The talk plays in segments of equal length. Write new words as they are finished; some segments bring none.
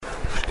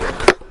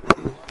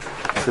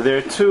So there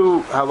are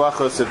two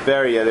halachos of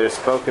Beria that are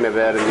spoken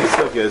about in these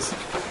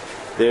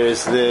sugyas.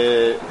 There's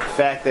the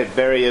fact that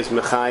Beria is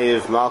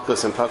mechayiv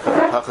malchus and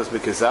pachas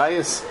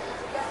mikazayis,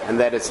 and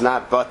that it's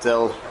not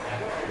batel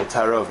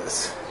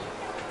v'tarovas.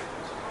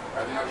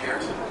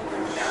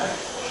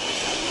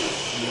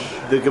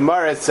 The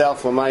Gemara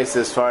itself, Lamais,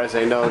 as far as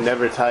I know,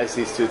 never ties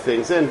these two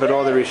things in, but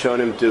all the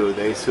Rishonim do.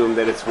 They assume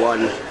that it's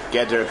one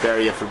Geder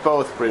Beria for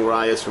both, bring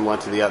rayas from one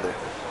to the other.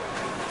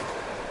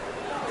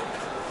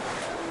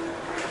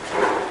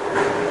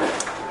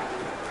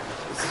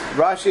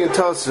 Rashi and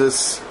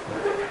Tosfos,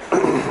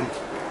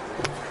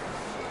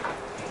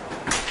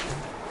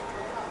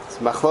 it's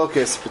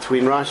machlokes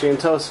between Rashi and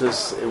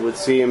Tosfos. It would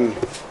seem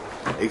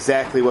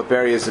exactly what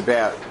Beria is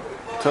about.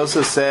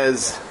 Tosfos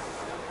says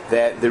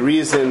that the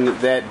reason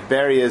that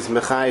Beria is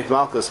mechayiv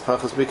malchus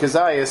pachas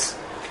mikazayis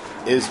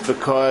is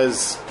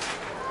because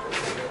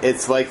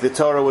it's like the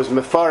Torah was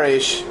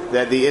mefarish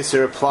that the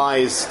Isser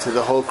applies to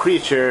the whole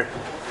creature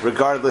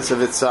regardless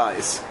of its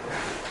size.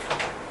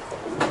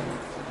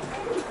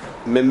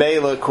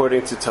 Memela,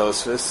 according to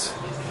Tosfos,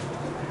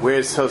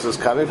 where's Tosfos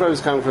coming from?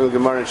 He's coming from the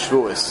Gemara in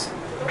Shavuos.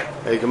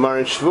 The Gemara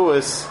in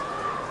Shavuos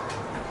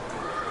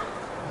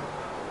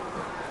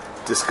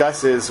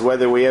discusses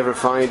whether we ever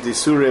find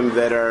Isurim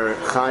that are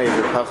Chayiv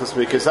and Pachas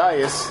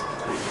Mikazayis,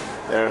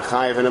 that are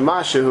Chayiv and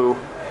Amashahu,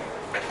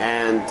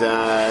 and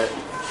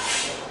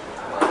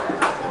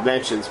it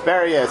mentions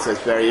Beria, it says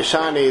Beria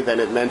Shani,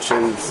 then it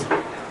mentions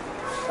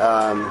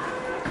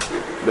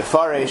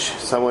Mefarish,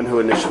 someone who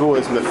in the Shavuos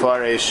is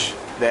Mefarish,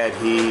 that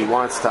he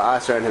wants to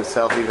asher on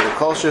himself even a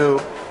Kol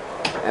Shehu,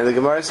 and the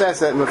Gemara says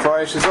that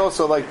Mefarish is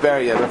also like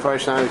Beria,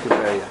 Mefarish Shani to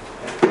Beria.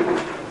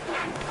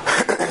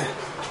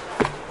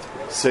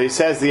 So he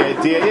says the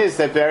idea is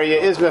that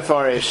Beria is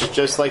mefarish,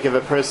 just like if a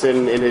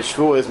person in his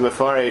shvuah is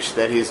mefarish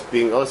that he's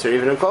being osir,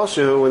 even in Kol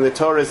Shehu, when the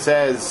Torah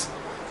says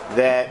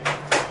that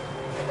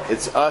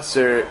it's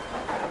osir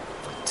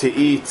to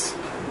eat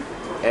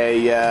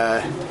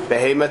a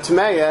behema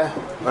tameya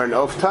or an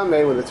of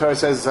tameh, when the Torah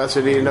says it's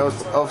osir to eat an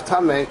of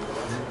tameh,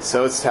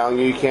 so it's telling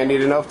you can't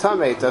eat an of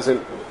tameh. It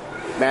doesn't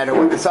matter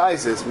what the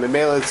size is.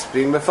 Memela, it's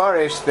being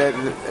mefarish that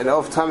an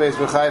of tameh is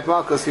mechayiv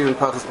malchus, even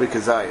pachas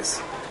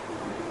b'kazayis.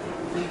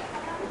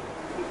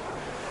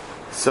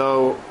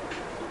 So,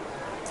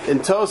 in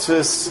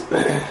Tosfos,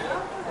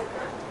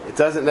 it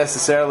doesn't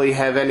necessarily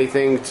have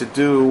anything to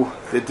do,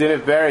 the din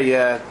of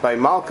Beria by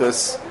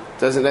Malkus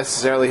doesn't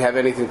necessarily have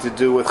anything to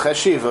do with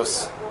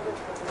Chashivos.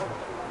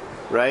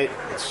 Right?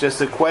 It's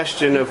just a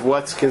question of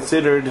what's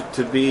considered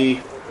to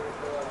be,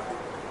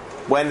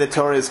 when the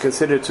Torah is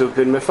considered to have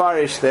been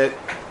Mefarish, that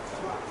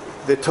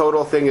the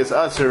total thing is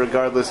Asur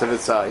regardless of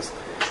its size.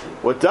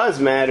 What does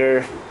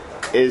matter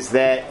is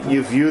that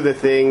you view the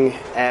thing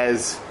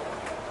as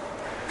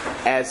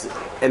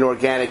an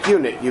organic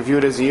unit. You view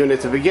it as a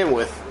unit to begin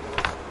with,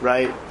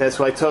 right? That's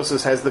why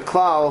Tosfos has the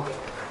klal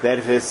that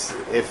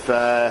if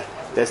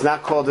that's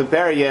not called a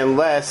beria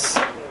unless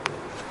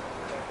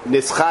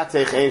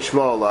nischatech ein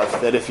shmo olav,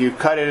 that if you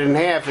cut it in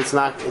half, it's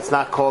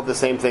not called the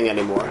same thing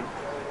anymore,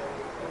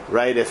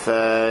 right? If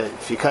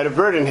you cut a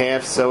bird in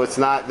half, so it's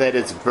not that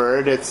it's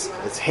bird, it's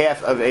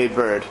half of a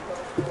bird,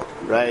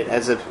 right?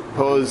 As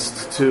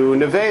opposed to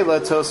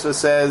nevela, Tosfos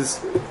says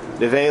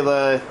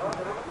nevela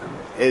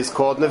is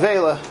called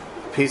nevela.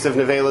 A piece of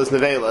nevela is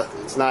nevela.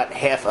 It's not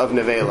half of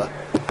nevela.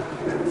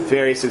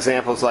 Various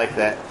examples like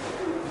that.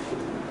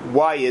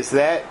 Why is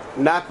that?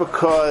 Not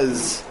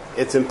because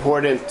it's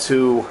important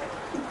to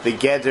the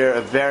Geder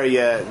of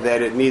Beria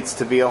that it needs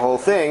to be a whole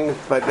thing,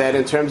 but that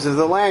in terms of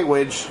the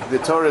language, the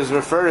Torah is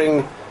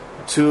referring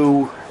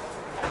to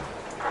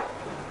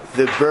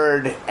the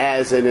bird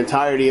as an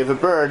entirety of a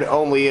bird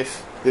only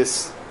if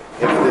this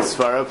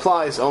svara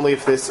applies, only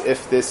if this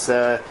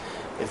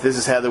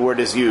is how the word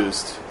is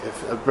used.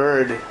 If a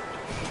bird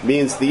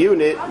means the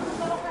unit,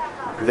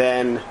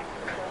 then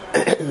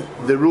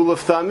the rule of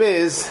thumb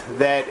is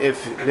that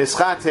if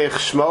nischatech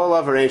shmo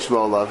olav or ein shmo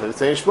olav, if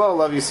it's ein shmo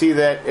olav, you see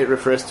that it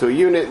refers to a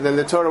unit, then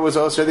the Torah was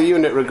also the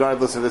unit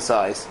regardless of the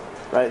size.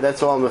 Right?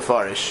 That's all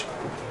mefarish.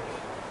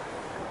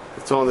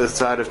 It's all on the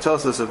side of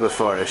Tosfos of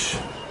mefarish.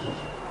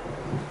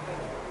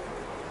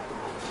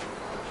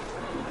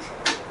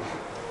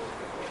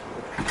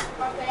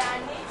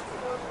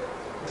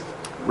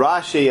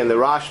 Rashi and the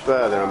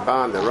Rashba, the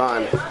Ramban, the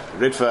Ran,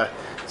 the Ritva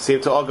seem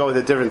to all go with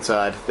a different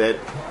side. That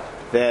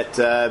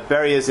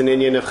Beria is an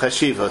Indian of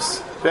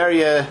Chashivos.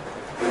 Beria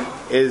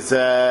is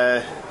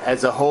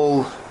as a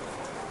whole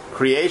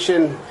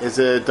creation is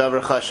a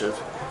davar chashiv,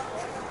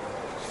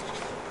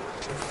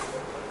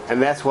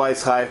 and that's why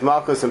it's chayiv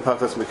malchus and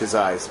pachas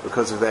mikazayis,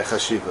 because of their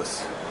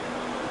chashivos.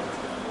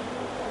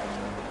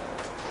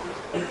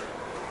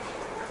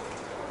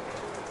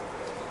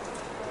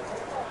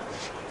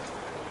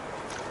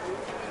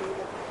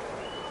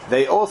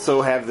 They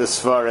also have the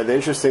svara. The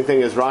interesting thing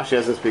is Rashi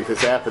doesn't speak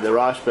this out, but the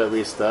Rashba at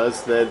least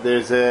does. That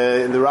the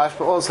Rashba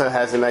also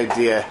has an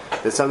idea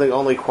that something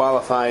only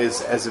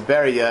qualifies as a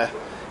beria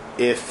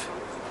if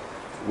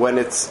when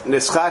it's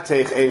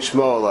nischatech ein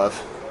shmo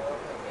olav.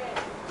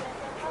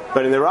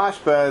 But in the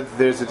Rashba,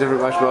 there's a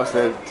different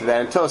mashmos to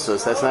that in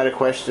Tosos. That's not a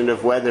question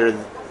of whether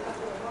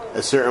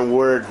a certain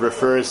word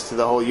refers to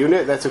the whole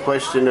unit. That's a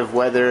question of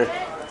whether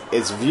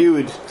it's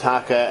viewed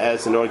taka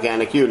as an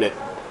organic unit.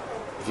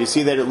 If you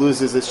see that it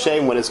loses its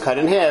shame when it's cut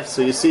in half,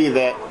 so you see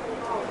that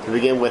to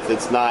begin with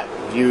it's not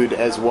viewed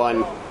as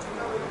one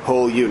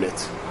whole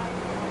unit.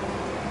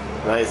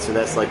 Right? So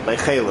that's like by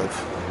chaylev.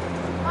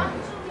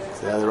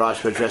 So the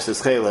Rashba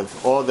addresses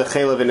chaylev. All the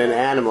chaylev in an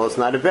animal is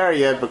not a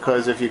beria,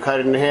 because if you cut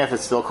it in half,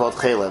 it's still called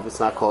chaylev. It's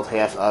not called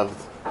half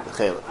of the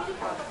chaylev.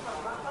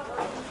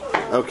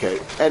 Okay,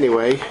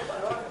 anyway.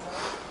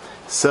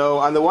 So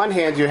on the one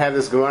hand, you have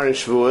this Gemara in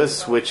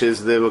Shavuos, which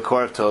is the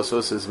Makor of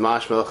Tosos, is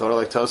Mashma l'chorah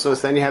like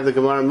Tosos. Then you have the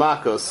Gemara in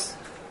Makos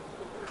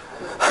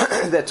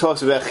that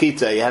talks about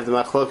Chita. You have the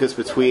machlokas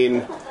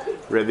between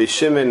Rabbi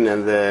Shimon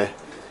and the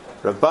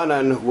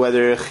Rabbanan,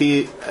 whether a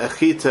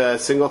Chita, a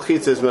single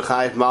Chita, is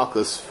Mechayiv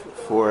Malkus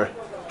for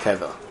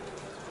Teva.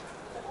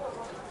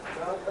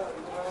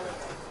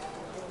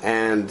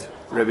 And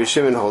Rabbi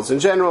Shimon holds in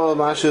general,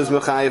 Masha is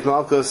Mechayiv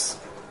Malkus,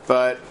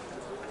 but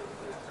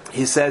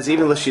he says,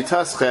 even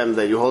l'shitaschem,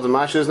 that you hold a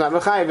masha is not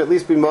mechayiv, at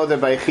least be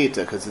modeh by a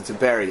chita, because it's a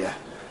beria,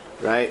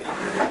 right?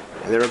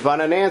 And the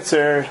Rabbanan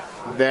answer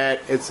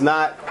that it's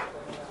not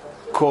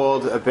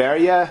called a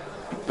beria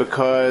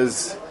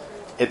because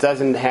it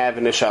doesn't have a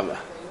neshama.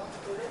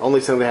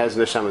 Only something that has a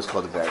neshama is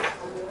called a beria,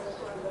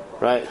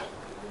 right?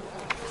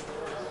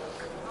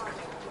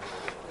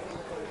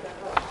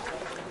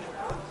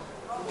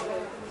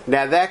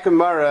 Now that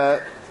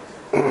Gemara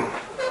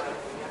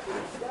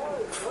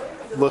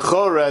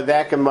L'chora,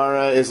 that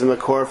Gemara is a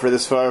makor for the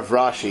Svar of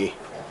Rashi,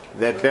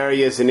 that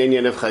Beria is an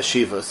inyan of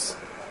Chashivos.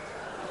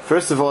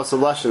 First of all, it's a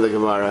lashon of the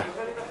Gemara.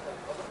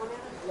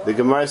 The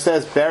Gemara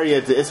says, Beria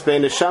de Isbei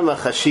Neshama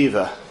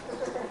Chashiva.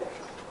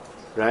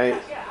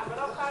 Right?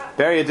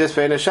 Beria de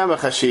Isbei Neshama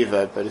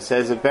Chashiva. But it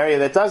says a Beria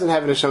that doesn't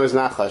have a Neshama is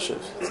not Chashiv.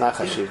 It's not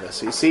Chashiva.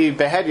 So you see,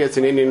 Behedya, it's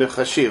an inyan of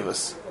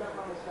Chashivos.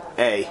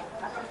 A.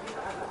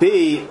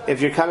 B,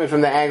 if you're coming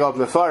from the angle of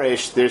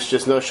Mefarish, there's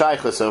just no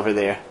Shaychus over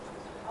there,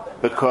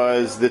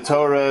 because the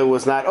Torah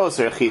was not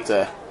Oser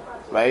Chita,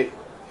 right?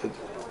 It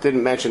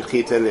didn't mention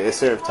Chita in the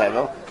Isser of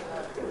Tevel.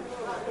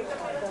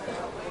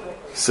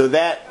 So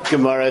that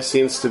Gemara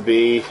seems to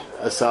be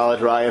a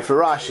solid raya for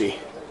Rashi,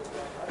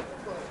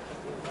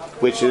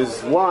 which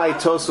is why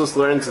Tosfos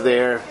learns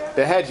their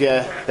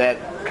Behedya that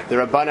the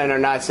Rabbanan are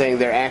not saying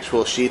their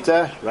actual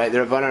Shita, right?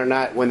 The Rabbanan are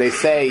not, when they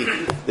say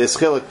this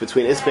chiluk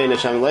between Isbei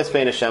Neshama and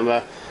Lesbei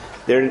Neshama,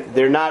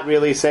 they're not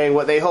really saying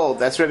what they hold.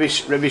 That's Rabbi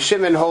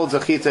Shimon holds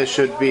a chita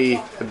should be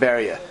a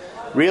beria.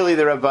 Really,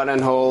 the Rabbanan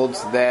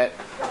holds that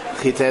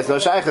chita has no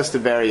shaychus to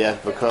beria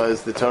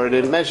because the Torah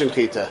didn't mention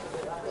chita,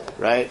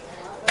 right?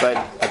 But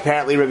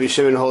apparently, Rabbi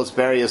Shimon holds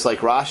beria is like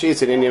Rashi.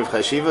 It's an inyan of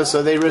chashiva,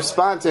 so they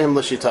respond to him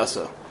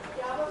l'shitaso.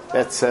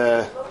 That's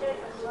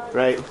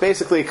right.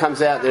 Basically, it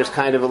comes out there's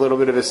kind of a little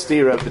bit of a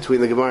stira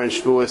between the Gemara and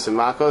Shavuos and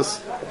Makos,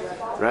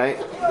 right?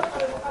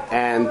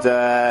 And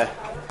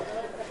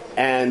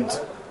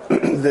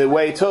the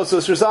way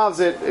Tosos resolves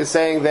it is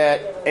saying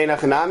that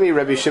Einachanami,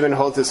 Rabbi Shimon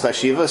holds his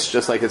chashivas,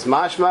 just like his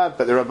mashma,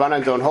 but the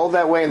Rabbanan don't hold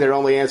that way, and they're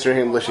only answering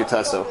him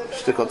l'shitaso.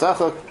 Shtikol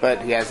tachuk,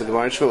 but he has the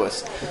Gemara in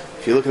Shavuos.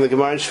 If you look in the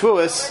Gemara in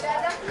Shavuos,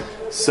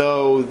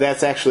 so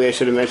that's actually, I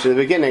should have mentioned at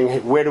the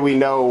beginning, where do we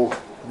know?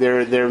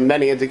 There are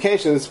many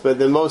indications, but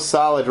the most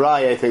solid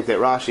raya, I think, that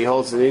Rashi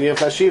holds in the Inyan of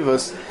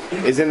Chashivos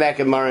is in that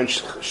Gemara in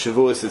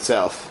Shavuos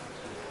itself.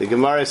 The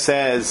Gemara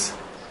says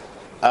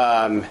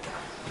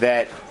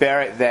that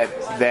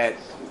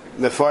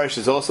Mefarish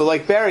is also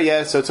like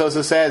Beria, so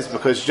Tosa says,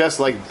 because just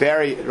like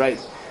Beria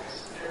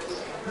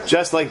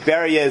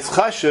is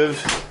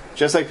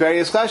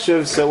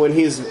Chashuv, so when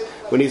he's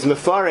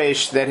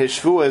Mefarish, that his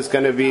Shvuah is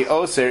going to be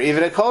Oser,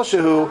 even a Kol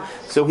Shehu,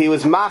 so he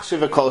was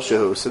Machshav a Kol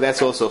Shehu, so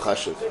that's also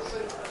Chashuv.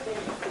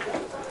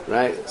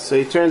 Right? So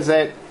he turns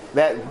that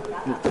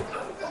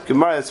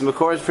Gemara that's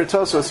Makor for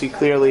Tosos, he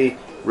clearly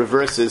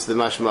reverses the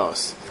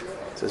Mashmos.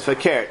 So it's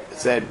Fakert. It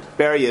said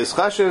Beria is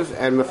Chashuv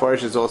and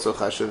Mefarish is also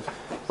Chashuv,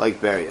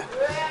 like Beria.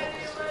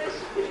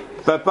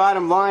 But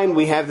bottom line,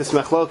 we have this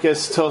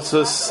Machlokas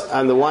Tosos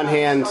on the one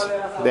hand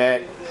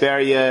that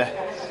Beria,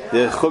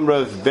 the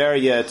Chumrah of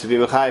Beria to be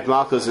Mechayiv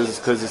Malchus is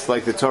because it's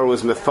like the Torah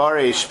was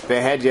Mefarish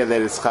Behedya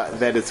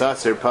that it's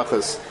Aser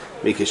Pachas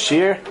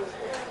Mikashir,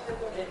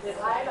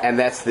 and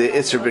that's the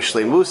Isser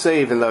B'Shlei Musa,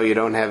 even though you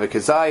don't have a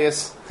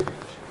Kazayas.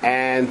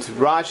 And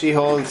Rashi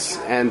holds,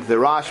 and the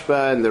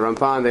Rashba and the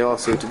Ramban, they all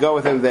seem to go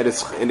with him, that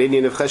it's an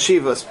Indian of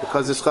Chashivas.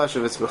 Because it's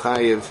Chashiv, it's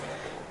Mechayiv,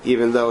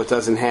 even though it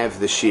doesn't have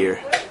the Shir.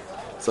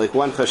 It's like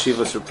one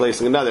Chashivas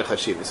replacing another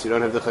Chashivas. You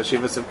don't have the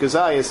Chashivas of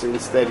Kazayas, and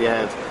instead you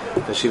have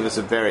Chashivas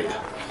of Beria.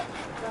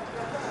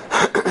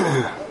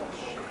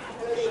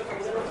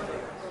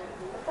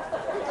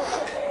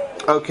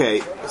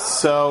 Okay,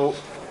 so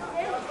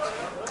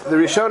the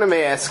Rishonim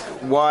may ask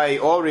why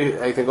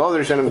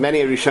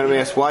many Rishonim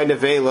ask why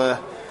Nevela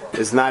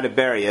is not a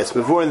Beria. It's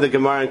before in the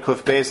Gemara in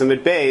Kuf Beis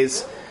Amid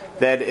Beis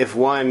that if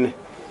one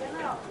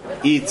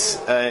eats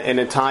an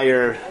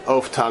entire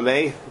Of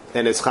Tameh,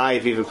 then it's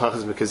chayiv even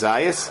pachas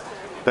b'kazayis.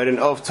 But in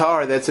Ov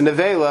Tar, that's a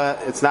nevela,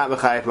 it's not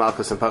mechayiv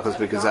malchus and pachas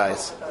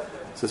b'kazayis.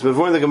 So it's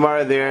before in the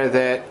Gemara there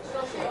that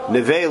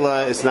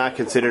nevela is not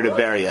considered a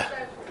beria,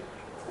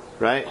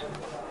 right?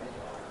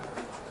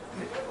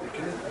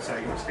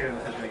 Sorry, can you stay on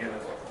the attention again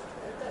of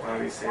why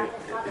we say it?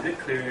 Is it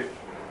clear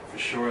for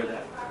sure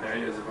that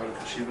beria is about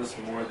kashivas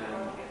more than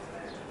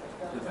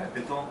by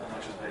bittul,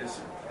 not just by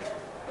isser?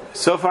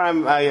 So far,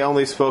 I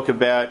only spoke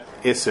about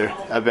Isser,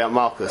 about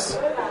Malchus.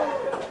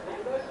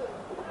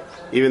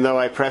 Even though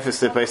I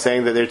prefaced it by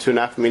saying that there are two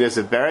nafkaminas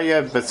of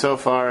Beria, but so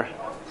far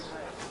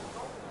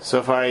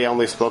I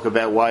only spoke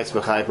about why it's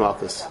Mechayiv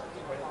Malchus.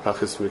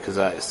 Malchus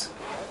Mikazayis.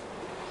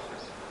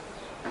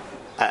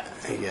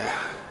 Yeah.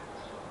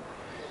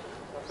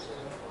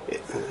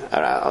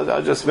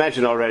 I'll just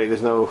mention already,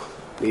 there's no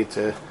need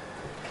to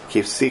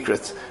keep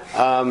secrets.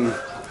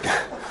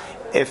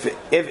 If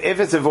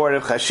it's a word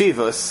of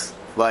Chashivus,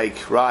 like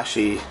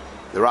Rashi,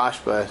 the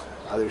Rashba,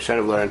 other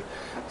Rishonim learn,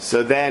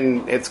 so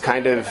then it's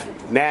kind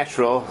of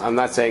natural. I'm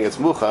not saying it's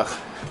muchach,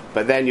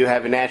 but then you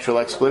have a natural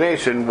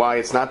explanation why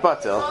it's not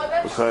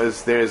batel,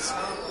 because there's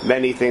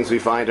many things we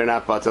find are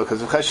not batel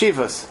because of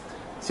chashivas.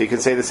 So you can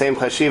say the same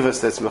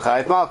chashivas that's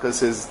mechayiv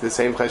malchus is the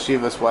same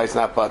chashivas why it's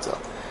not batel.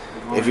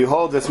 If you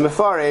hold this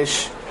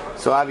mefarish,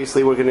 so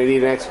obviously we're going to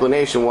need an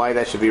explanation why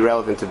that should be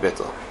relevant to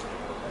bittul.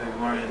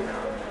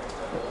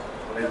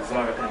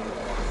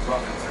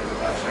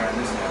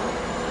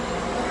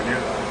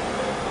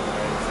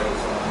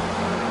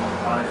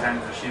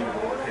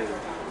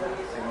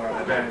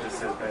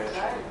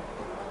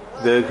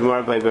 The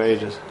Gemara by Beri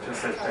just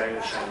says Beri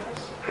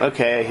Yashani.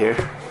 Okay, I hear.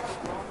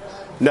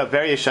 No,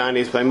 Beri Yashani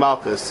is by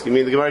Malchus. You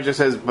mean the Gemara just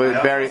says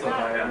Beri?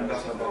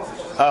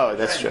 Oh,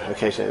 that's true.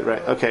 Okay,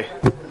 right. Okay.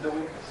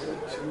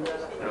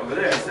 Over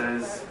there it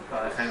says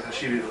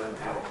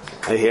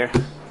I hear.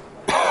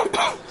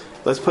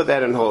 Let's put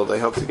that on hold. I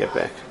hope to get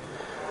back.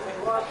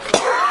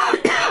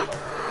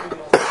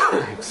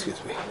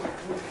 Excuse me.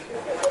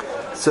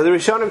 So the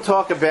Rishonim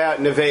talk about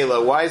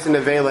nevela. Why is a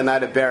nevela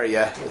not a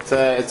beria?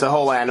 It's a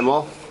whole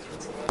animal.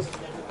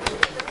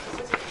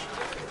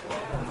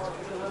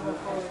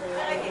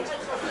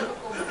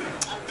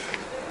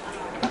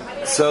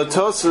 So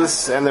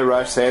Tosfos and the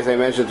Rosh say, as I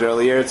mentioned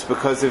earlier, it's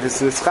because if it's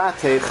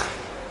nischatech,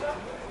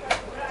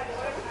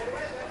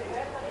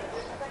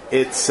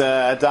 it's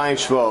a dying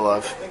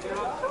shmolov,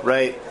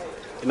 right?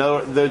 You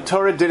know, the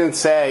Torah didn't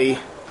say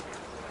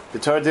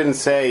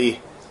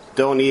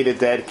don't eat a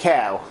dead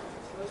cow.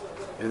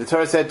 If the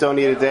Torah said don't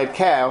eat a dead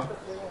cow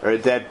or a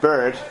dead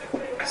bird,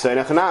 so in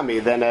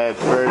Echanami, then a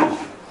bird,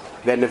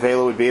 then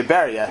nevela would be a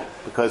beria,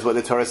 because what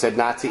the Torah said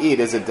not to eat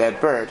is a dead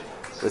bird.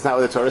 That's not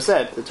what the Torah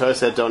said. The Torah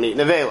said don't eat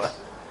nevela.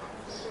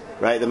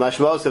 Right? The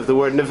mashmos of the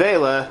word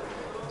nevela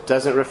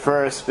doesn't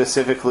refer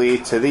specifically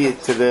to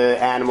the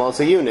animal as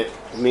a unit.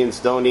 It means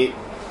don't eat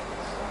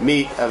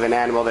meat of an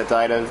animal that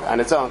died on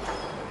its own.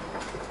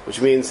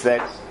 Which means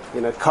that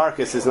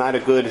carcass is not a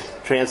good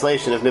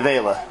translation of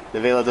nevela.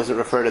 Nevela doesn't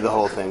refer to the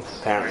whole thing,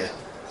 apparently.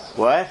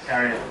 What?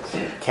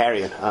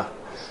 Carrion. Oh.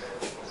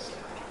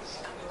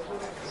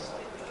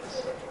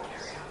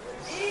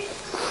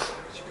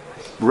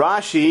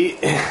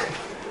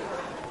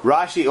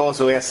 Rashi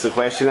also asks the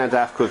question on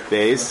Daf Kuf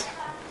Beis,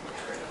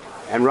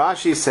 and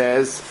Rashi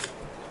says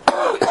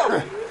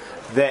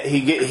that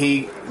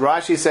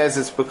Rashi says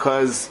it's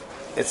because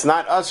it's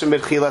not asher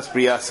mitchilas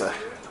briyasa.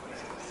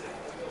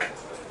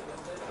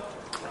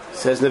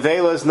 Says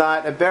nevela is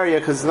not a beria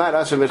because it's not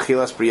asher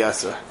mitchilas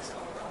briyasa.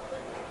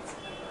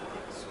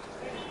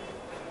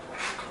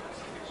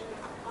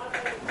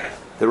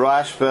 The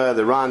Rashba,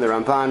 the Ran, the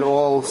Ramban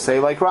all say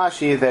like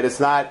Rashi that it's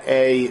not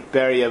a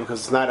beria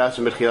because it's not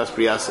asher mitchilas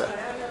briyasa.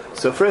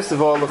 So first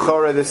of all,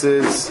 l'chora, this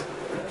is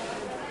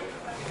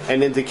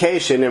an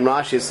indication in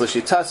Rashi's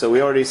Lashitasa.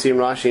 We already see in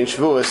Rashi in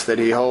Shavuos that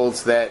he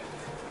holds that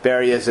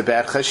beria is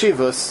about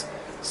chashivus.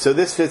 So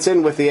this fits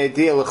in with the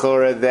idea,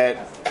 l'chora,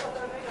 that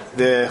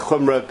the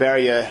chumrah of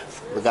beria,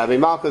 l'gabi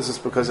malchus, is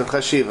because of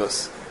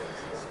chashivus.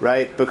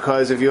 Right?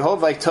 Because if you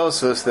hold like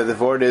Tosfos that the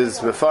word is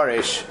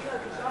mefarish,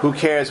 who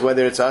cares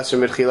whether it's asher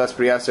mitchilas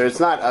briyasa or it's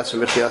not asher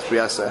mitchilas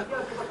briyasa?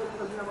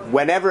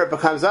 Whenever it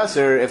becomes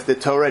asur, if the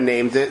Torah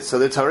named it, so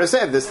the Torah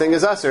said this thing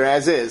is asur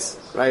as is,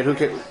 right?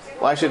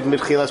 Why should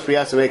mitchilas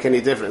briyasa make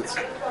any difference?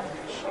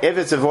 If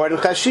it's a vort in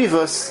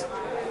chashivus,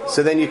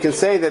 so then you can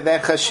say that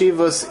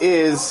chashivus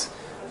is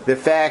the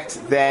fact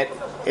that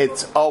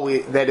it's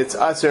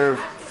asur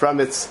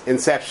from its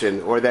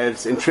inception, or that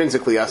it's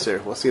intrinsically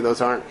asur. We'll see; those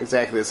aren't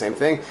exactly the same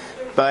thing,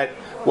 but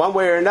one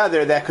way or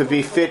another, that could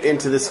be fit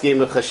into the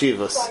scheme of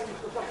chashivus.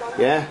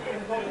 Yeah.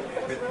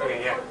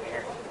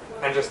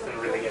 I just didn't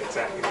really get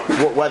exactly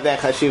what that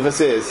chashivus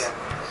is. Yeah.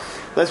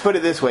 Let's put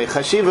it this way.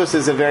 Chashivus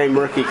is a very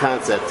murky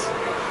concept.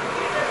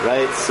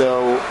 Right?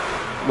 So,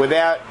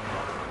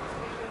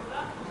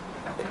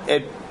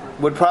 it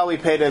would probably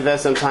pay to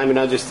invest some time in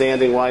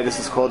understanding why this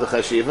is called a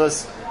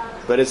chashivus,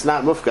 but it's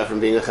not mufka from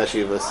being a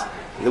chashivus.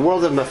 In the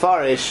world of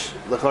mefarish,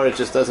 the chorich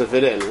just doesn't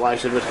fit in. Why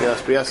should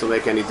mitchilas briyasa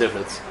make any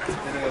difference?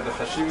 The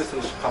chashivus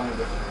is coming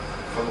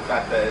from the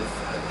fact that it's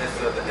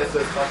the Issa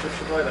is kosher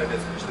shavoy, like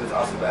there's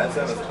also the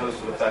etzem as opposed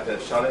to the fact that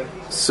it's shalim.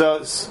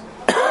 So,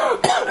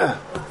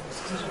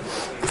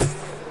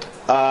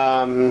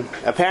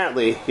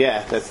 apparently,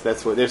 yeah,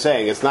 that's what they're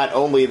saying. It's not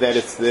only that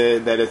it's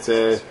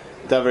a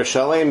davar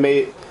shalem.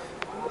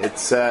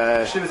 It's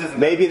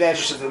maybe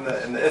that's in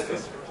the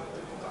Issa.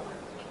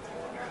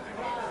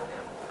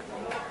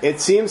 It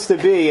seems to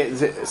be.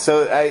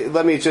 So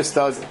let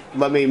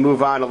me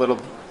move on a little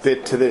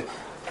bit to the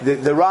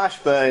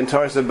Rashba in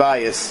Torah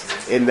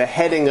Bayis in the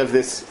heading of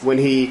this when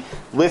he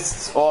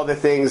lists all the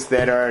things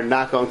that are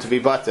not going to be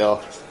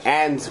batel,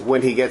 and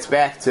when he gets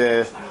back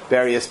to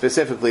Beria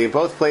specifically, in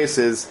both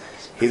places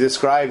he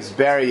describes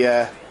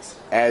Beria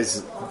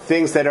as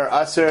things that are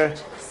usher,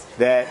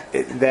 that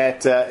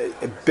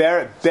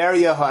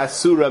Beria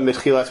ha'asura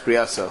mitchilas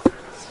briyaso.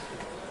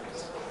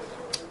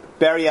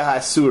 Beria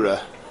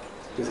ha'asura.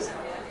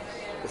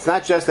 It's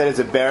not just that it's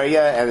a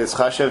beria and it's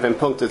chashav and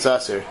punkt it's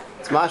usher.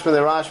 It's mashma the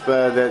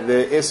Rashba that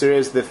the isser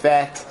is the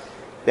fact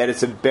that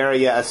it's a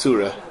beria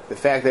asura, the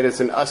fact that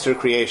it's an usher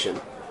creation.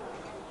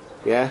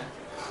 Yeah?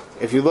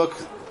 If you look,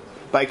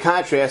 by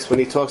contrast, when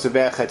he talks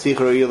about chaticha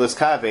ruyulas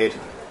kaved,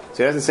 so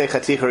he doesn't say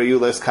chaticha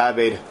ruyulas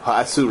kaved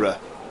ha'asura,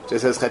 it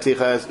just says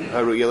chaticha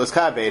ruyulas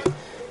kaved,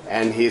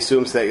 and he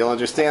assumes that you'll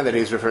understand that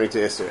he's referring to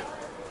isser.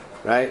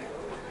 Right?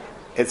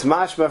 It's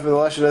mashma from the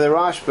lashon of the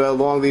Rashba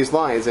along these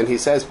lines, and he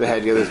says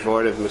behedya this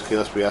word of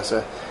mitchilas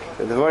briyasa.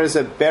 The word is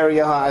a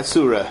beria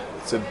ha'asura.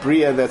 It's a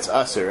bria that's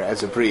usher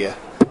as a bria.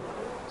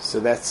 So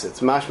it's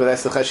mashma.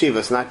 That's the chashiva.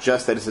 It's not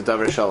just that it's a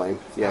davar shalim.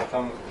 Yeah.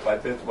 By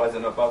bit, why is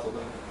it not batal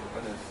then?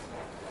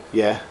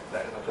 Yeah.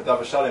 The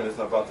davar shalim is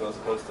not batal as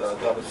opposed to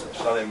davar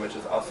shalim, which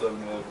is also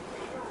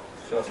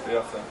mitchilas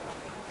briyasa.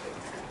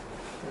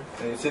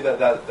 And you see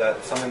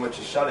that something which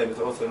is shalim is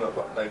also not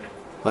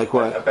like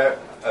what?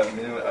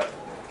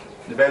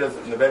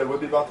 Nevela would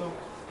be batal?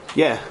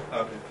 Yeah.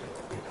 Okay.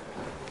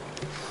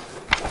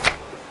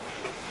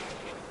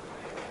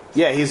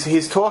 Yeah,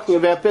 he's talking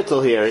about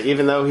bittul here,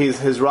 even though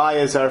his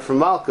rayas are from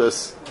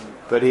Malkus,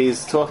 but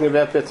he's talking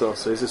about bittul,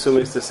 so he's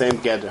assuming it's the same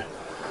gather.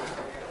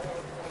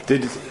 Do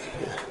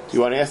you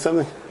want to ask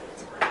something?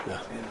 No.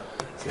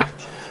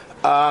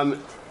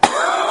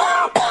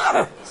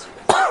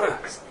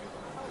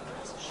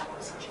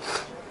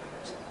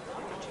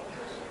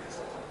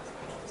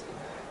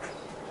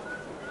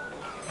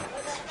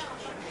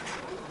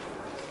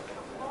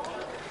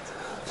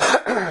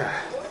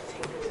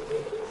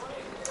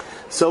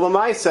 So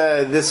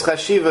Lamaisa, this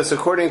chashivas,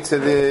 according to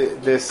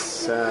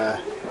this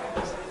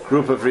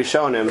group of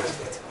Rishonim,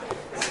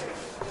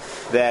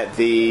 that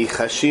the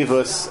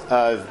chashivas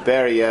of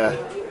Beria,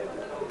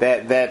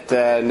 that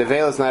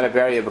Nevela is not a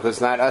Beria because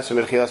it's not Asher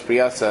Mitchilas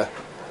Briyasa.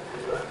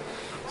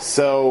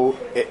 So,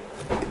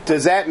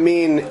 does that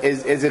mean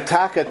is it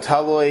taka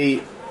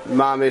taloi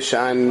mamish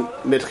on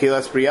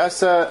Mitchilas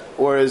Briyasa,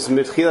 or is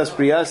Mitchilas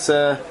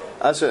Briyasa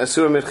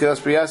Asur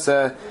Mitchilas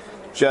Briyasa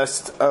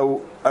just a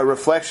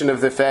reflection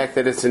of the fact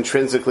that it's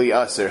intrinsically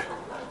usr,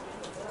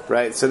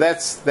 right? So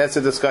that's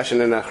a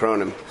discussion in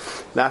Achronim.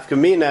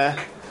 Nafkamina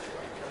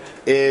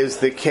is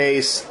the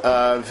case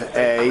of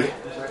a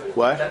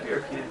what?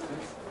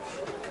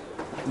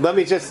 Let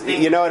me just,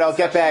 you know what? I'll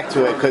get back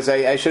to it because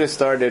I should have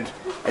started.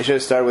 I should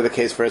have started with the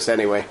case first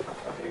anyway.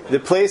 The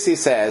place he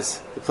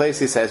says.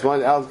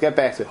 I'll get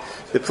back to it.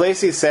 The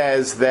place he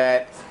says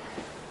that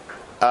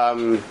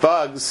certain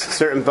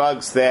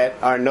bugs that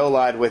are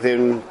nolad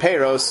within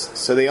Peiros,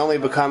 so they only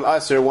become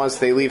usr once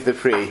they leave the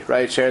pre,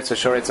 right? Sheretz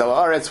shoretz ala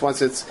aretz,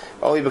 once it's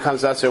only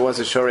becomes usr once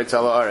it's shoretz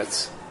ala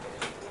aretz.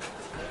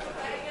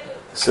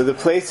 So the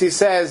place he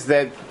says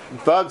that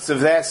bugs of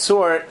that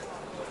sort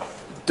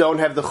don't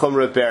have the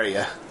chumrah of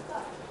beria.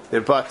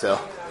 They're batel,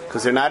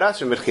 because they're not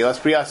usr mitchilas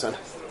briyasan.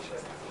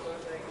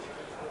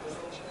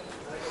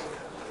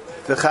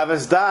 The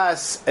Chavas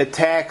Das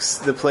attacks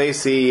the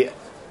Placey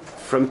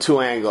from two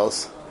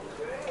angles.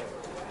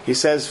 He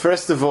says,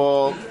 first of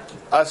all,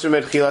 Asr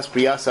Mitchilas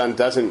Briyasan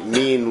doesn't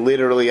mean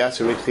literally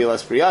Asr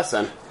Mitchilas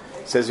Briyasan.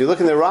 He says, you look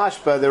in the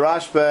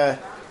Rashba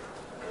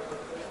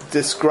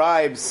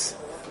describes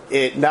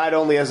it not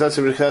only as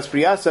Asr Mitchilas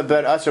Briyasa,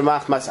 but Asr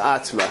Machmas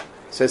Atzma.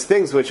 It says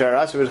things which are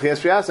Asr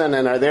Mitchilas Briyasan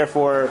and are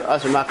therefore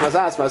Asr Machmas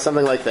Atzma,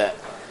 something like that.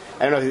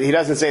 I don't know, he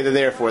doesn't say the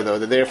therefore, though.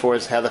 The therefore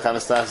is how the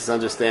Chavas Das is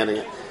understanding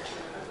it.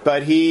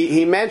 But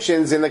he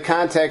mentions in the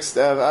context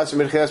of Asr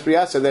Mitchilas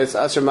Briyasa that it's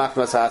Asr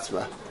Machmas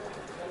Atzma.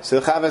 So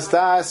the Chavas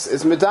Das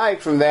is medayik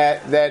from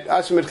that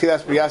Asr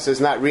Mitchilas Briyasa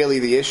is not really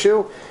the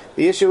issue.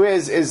 The issue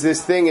is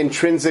this thing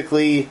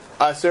intrinsically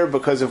Asr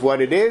because of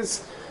what it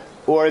is,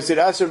 or is it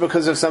Asr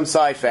because of some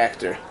side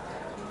factor?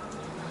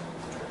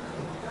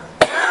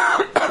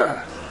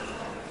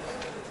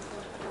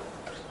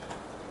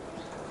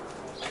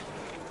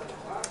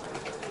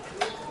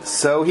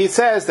 So he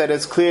says that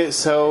it's clear.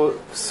 So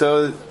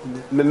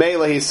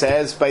Memela, he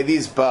says, by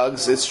these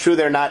bugs, it's true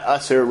they're not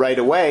usher right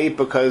away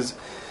because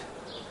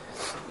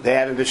they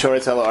haven't been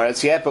shoretz ala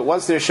aretz yet. But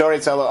once they're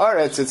shoretz ala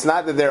aretz, it's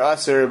not that they're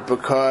usher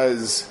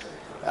because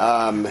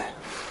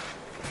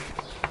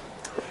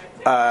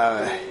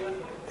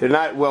They're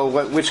not. Well,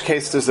 which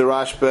case does the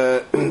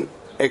Rashba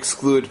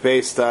exclude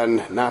based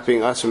on not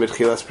being asr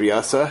mitchilas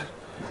priyasa?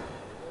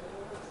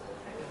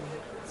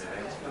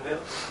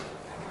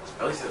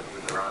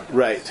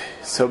 Right.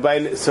 So by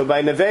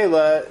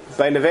nevela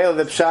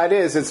the pshat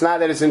is it's not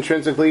that it's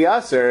intrinsically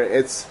asr,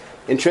 it's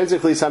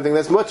intrinsically something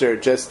that's mutter.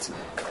 Just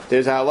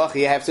there's a halacha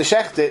you have to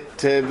shecht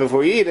it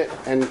before you eat it,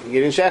 and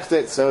you didn't shecht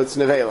it, so it's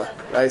nevela,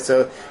 right?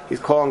 So he's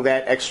calling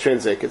that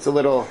extrinsic. It's a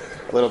little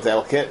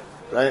delicate,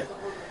 right?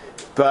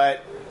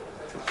 But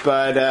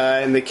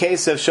in the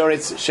case of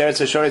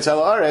sheretz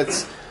al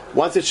aretz,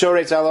 once it's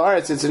sheretz al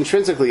aretz, it's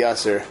intrinsically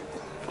asr.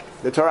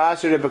 The Torah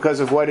ashered it because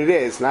of what it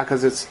is, not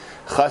because it's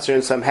chaser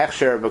in some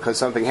hechsher, because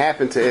something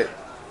happened to it,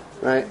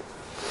 right?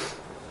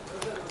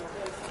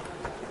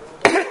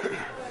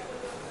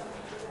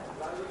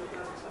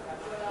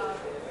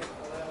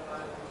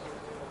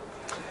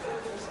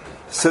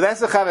 So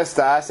that's the Chavas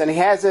Das, and he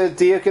has a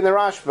diuk in the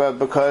Rashba,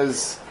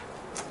 because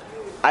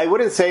I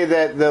wouldn't say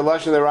that the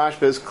lashon of the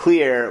Rashba is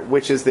clear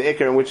which is the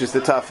ikar and which is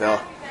the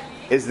tafel.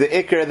 Is the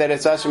ikar that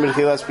it's asher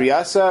mitchilas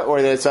priyasa,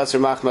 or that it's asher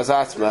machmas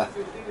atzma?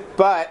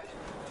 But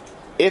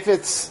if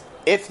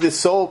the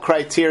sole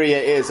criteria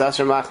is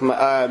asher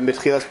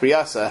mitchilas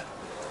priyasa,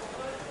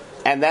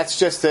 and that's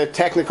just a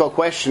technical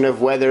question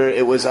of whether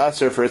it was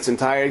asher for its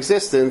entire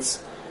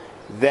existence,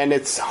 then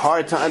it's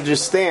hard to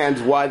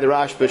understand why the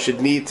Rashba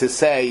should need to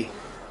say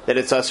that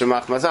it's asher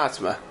machmas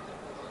atzma.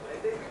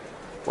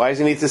 Why does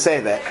he need to say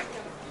that?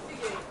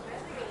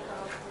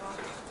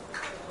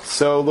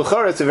 So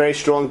l'chora, it's a very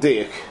strong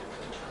diuk.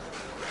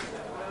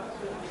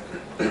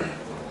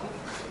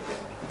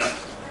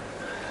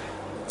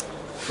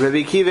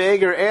 Rabbi Akiva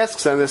Eiger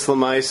asks on this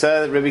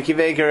Lamaisa. Rabbi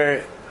Akiva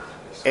Eiger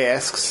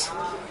asks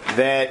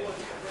that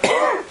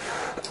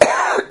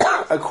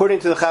according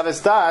to the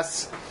Chavas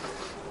Das,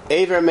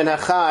 Eiver min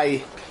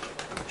hachai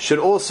should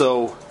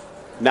also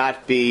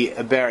not be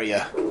a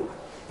beria.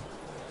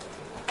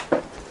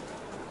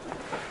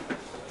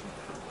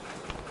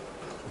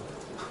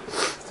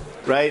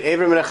 Right?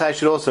 Eiver min hachai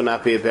should also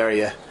not be a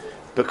beria,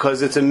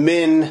 because it's a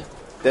min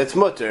that's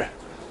mutter.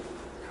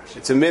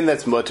 It's a min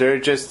that's mutter,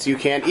 just you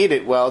can't eat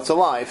it while it's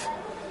alive.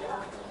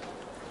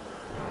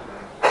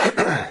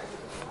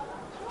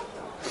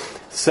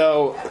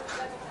 So,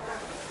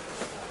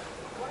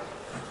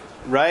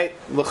 right?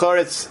 L'chor,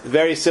 it's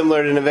very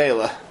similar to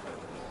nevela.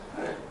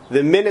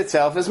 The min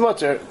itself is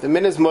mutter. The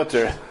min is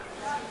mutter.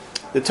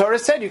 The Torah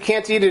said you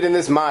can't eat it in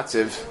this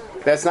matziv.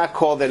 That's not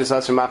called that it's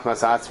asher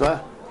machmas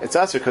atzma. It's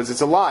asher because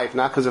it's alive,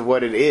 not because of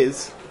what it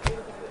is.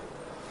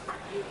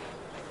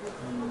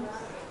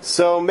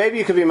 So maybe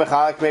you could be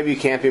mechalik, maybe you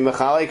can't be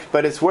mechalik,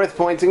 but it's worth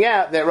pointing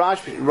out that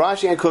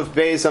Rashi and Kuf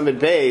Beis Amid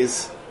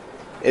Beis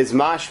is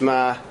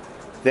mashma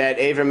that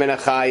Eiver min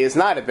hachai is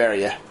not a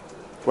beria.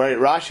 Where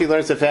Rashi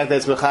learns the fact that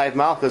it's mechayiv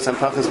malchus and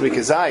pachas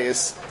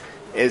mikazayis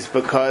is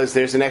because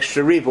there's an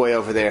extra riboy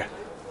over there.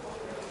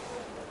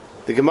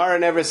 The Gemara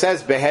never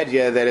says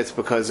behedya that it's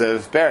because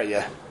of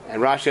beria,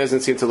 and Rashi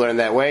doesn't seem to learn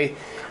that way.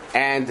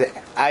 And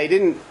I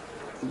didn't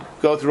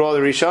go through all the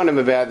Rishonim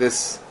about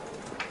this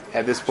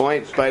at this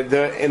point, but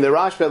in the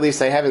Rashba at least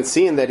I haven't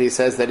seen that he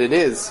says that it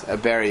is a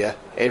beria,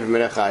 Eiver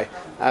min hachai.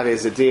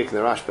 Obviously it's a diuk in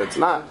the Rashba, it's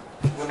not.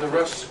 When the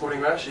Rosh is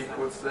quoting Rashi,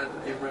 quotes that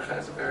Eiver min hachai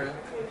is a beria.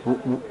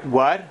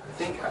 What? I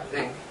think.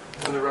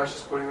 When the Rosh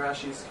is quoting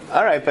Rashi,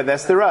 all right, but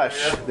that's the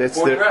Rosh. That's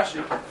quoting the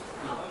Rashi.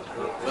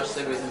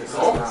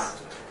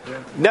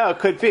 No, it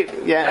could be.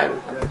 Yeah.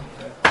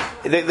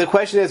 The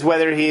question is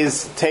whether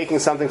he's taking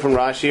something from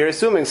Rashi or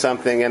assuming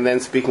something and then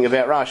speaking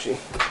about Rashi.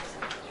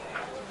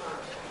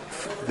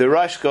 The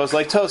Rosh goes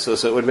like Tosos,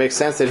 so it would make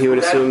sense that he would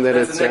assume that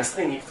that's it's... the next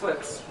thing he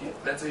flips.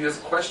 He has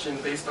a question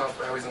based off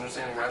how he's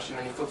understanding Rashi, and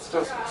then he flips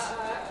Tosos.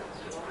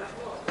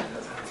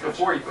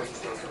 Before he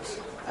flips Tosos.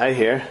 I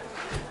hear.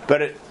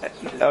 But it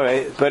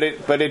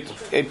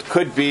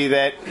could be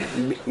that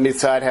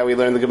mitzad how we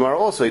learned the Gemara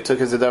also, he took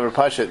his Adavar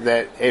Pashat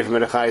that Eiver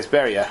min hachai is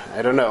beria.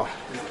 I don't know.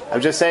 I'm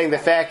just saying the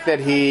fact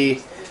that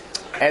he...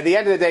 At the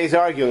end of the day, he's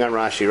arguing on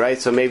Rashi, right?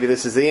 So maybe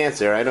this is the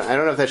answer. I don't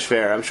know if that's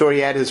fair. I'm sure he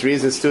had his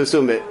reasons to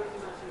assume it.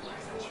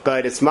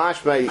 But it's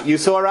mashma. You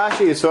saw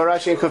Rashi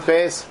in Kuf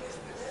Beis?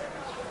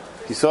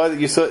 You saw the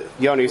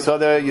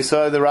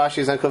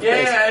Rashis on Kuf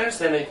Beis? Yeah, I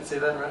understand that you can say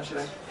that in Rashi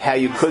then. How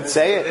you could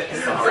say it?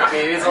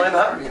 Maybe it's only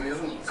not.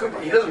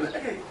 He doesn't.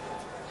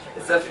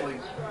 It's definitely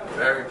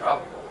very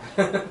probable.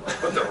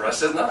 But the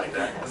Rush is not like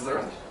that. It's the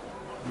Rush.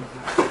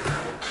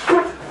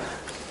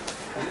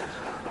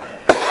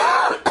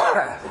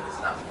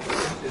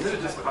 Isn't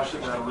it just a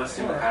question that unless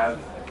you have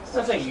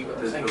I'm saying you the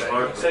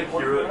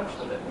Kirut,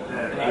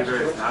 that Eiver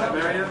is not a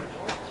beria?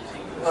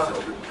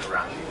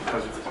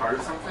 Because it's part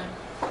of something?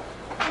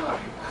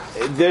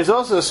 There's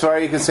also a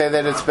svara you could say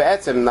that it's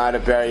be'etzim, not a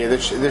beria. The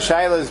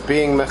shaila is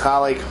being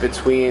mechalik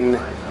between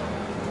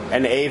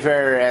an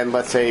Eiver and,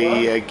 let's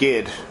say, a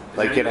Gid,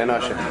 like Gid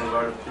Hanasha.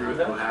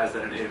 Has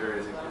that an Eiver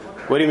is a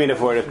What do you mean a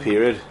word of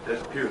Pirud?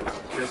 That's Pirud.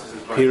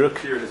 Piruk?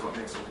 Pirud is what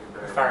makes something a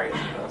Sorry.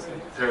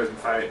 Torah is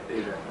Mefaret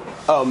Aver.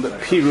 Oh,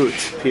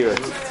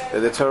 Pirut.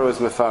 The Torah was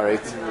Mefaret.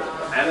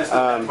 I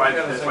understand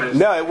that's why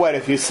No, what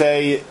if you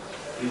say?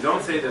 you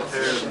don't say that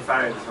Torah is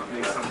Mefaret is what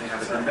makes something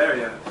have a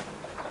Dimberia.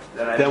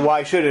 Then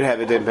why should it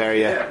have a dimberia?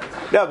 Yeah.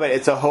 No, but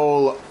it's a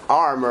whole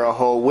arm or a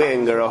whole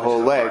wing or a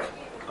whole leg.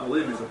 A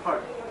limb is a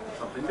part.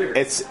 Something bigger.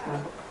 It's.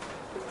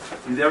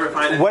 You never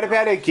find it. What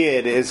about a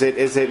gid? Is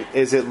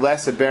it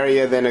less a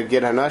beria than a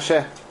gid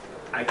hanasha?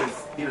 I can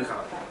see the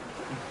comment.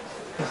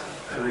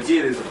 So the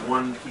gid is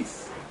one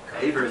piece.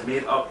 The Aver is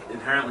made up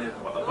inherently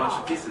of a bunch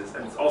of pieces,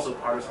 and it's also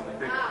part of something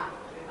bigger.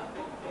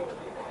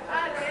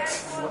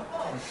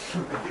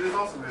 It is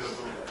also made up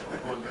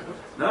of one.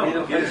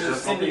 No, gid is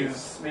just one piece.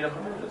 Sinews, made up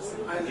of hundreds.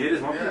 Gid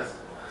is one piece.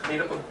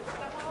 Made up of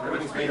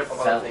everything's made up of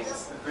Cells. other things.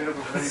 It's made up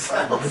of many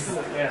fibers.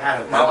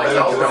 Yeah. Not like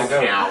cells don't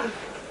count.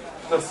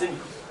 No, sinews.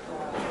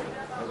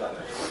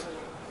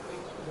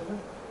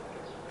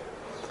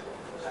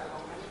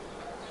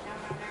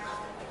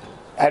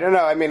 I don't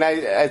know. I mean,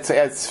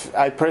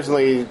 I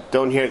personally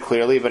don't hear it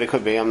clearly, but it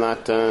could be. I'm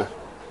not.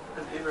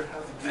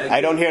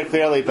 I don't hear it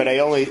clearly, but I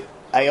only.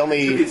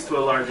 Contributes to a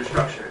larger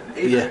structure. An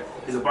Aver Yeah.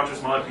 is a bunch of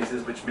smaller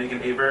pieces which make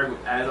an Aver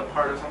as a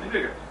part of something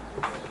bigger.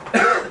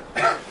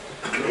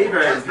 An Aver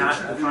is not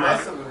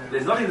defined.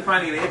 There's nothing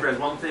defining an Aver as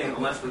one thing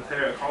unless the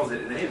Torah calls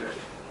it an Aver.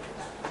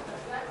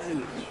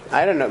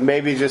 I don't know.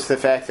 Maybe just the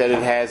fact that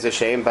it has a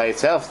shame by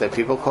itself that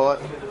people call it.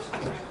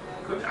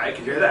 I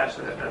can hear that.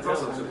 But that's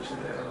also a solution.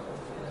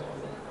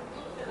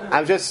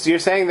 I'm just. You're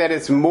saying that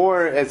it's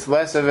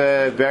less of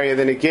a beria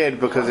than a gid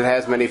because it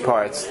has many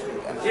parts,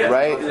 Yeah,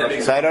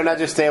 right? So I don't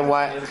understand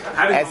why.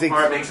 Having As one a,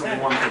 part makes something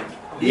one thing.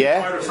 Being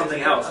Yeah. part of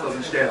something else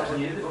doesn't share that.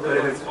 But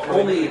if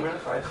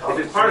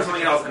it's part of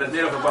something else and it's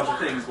made up of a bunch of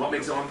things, what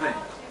makes it one thing?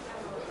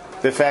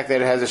 the fact that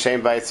it has a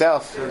shame by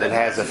itself, it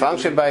has a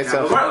function by You have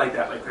a itself. part like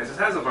that, like Crisis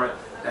has a part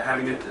that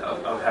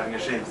of having a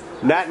shame.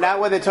 Not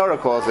what the Torah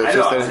calls it. I It's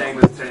know, just I'm that saying,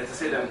 but to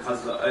say that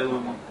because the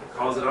Elam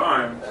calls it an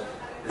arm,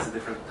 it's a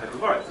different type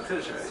of art. It's a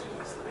Kiddush already.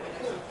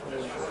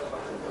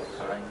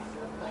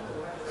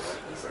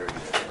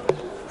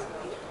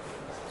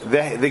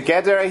 the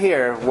gather I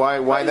hear.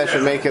 Why that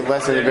should make it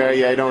less of a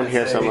beria? I don't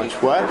hear so much.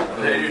 What?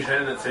 There you're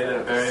trying to say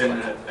that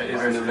a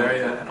Aver is a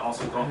Beria and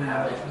also don't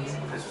have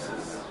this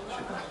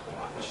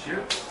is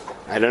shear.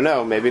 I don't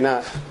know. Maybe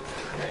not.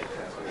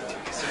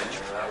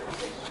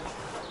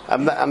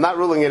 I'm not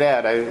ruling it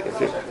out.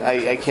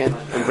 I can't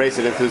embrace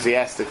it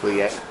enthusiastically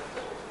yet.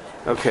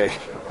 Okay.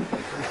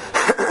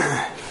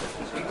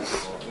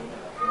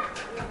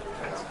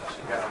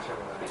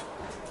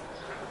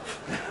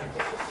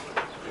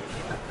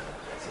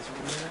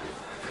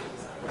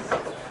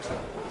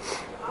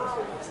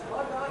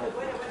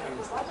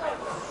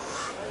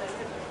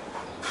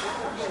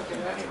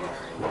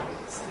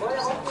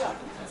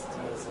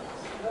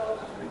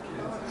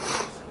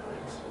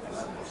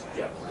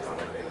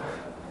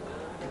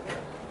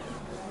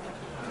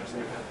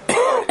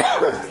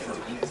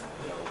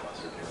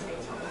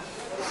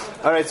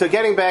 All right, so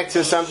getting back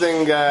to something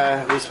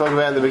we spoke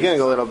about in the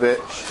beginning a little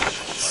bit.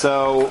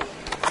 So,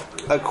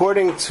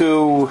 according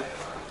to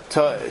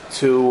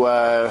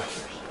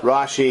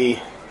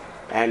Rashi,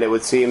 and it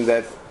would seem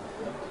that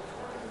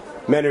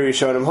many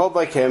Rishonim hold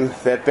like him,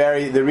 that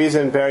the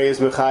reason Beri is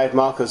Mechayev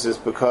Malchus is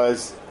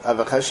because of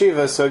a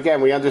chashiva. So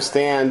again, we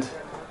understand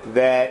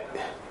that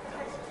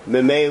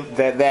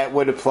that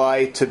would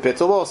apply to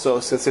Bittul also,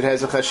 since it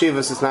has a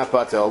chashivas, it's not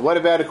Batel. What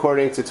about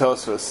according to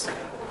Tosfos?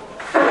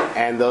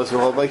 And those who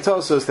hold like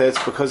Tosfos, that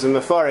it's because of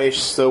Mefarish,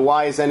 so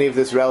why is any of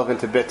this relevant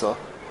to Bittul?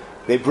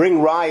 They bring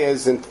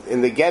rayas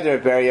in the Geder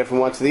Beria from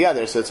one to the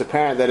other, so it's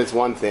apparent that it's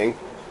one thing.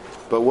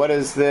 But what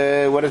does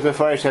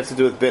Mefarish have to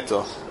do with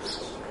Bittul?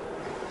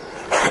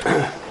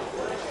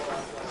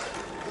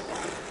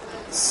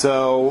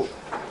 So,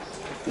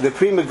 the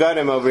Pri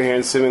Megadim over here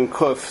in Siman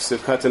Kuf,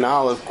 Sivkat and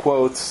Aleph,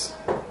 quotes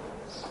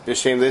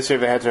B'Shem L'Isr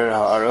V'Heter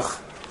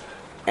HaAruch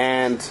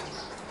and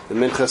the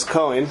Minchas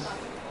Kohen.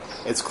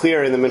 It's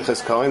clear in the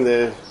Minchas Kohen,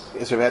 the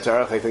Isr V'Heter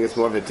HaAruch, I think it's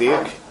more of a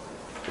diuk.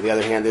 On the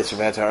other hand, the Isr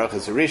V'Heter HaAruch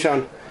is a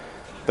Rishon.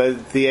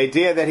 But the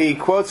idea that he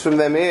quotes from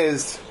them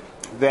is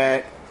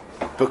that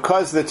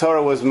because the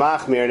Torah was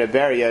Machmir in a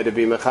Beria to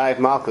be Mechayev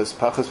Malchus,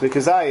 Pachas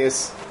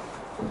Mikazayis,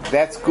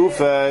 that's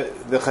Gufa,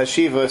 the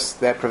Chashivus,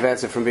 that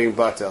prevents it from being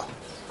Batel.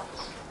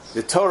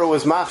 The Torah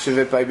was Machshiv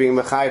it by being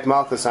Mechayev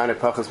Malchus on it,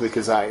 Pachas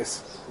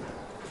Mikazayis.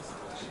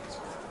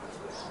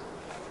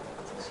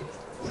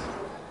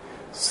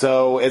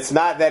 So it's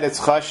not that it's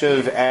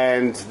Chashiv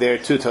and there are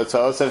two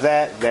Totzalos of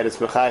that it's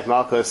Mechayev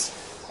Malchus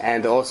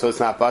and also it's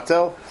not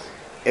Batel.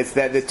 It's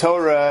that the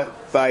Torah,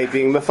 by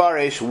being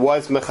Mefarish,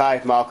 was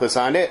Mechayev Malchus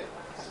on it.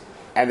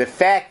 And the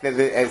fact that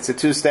it's a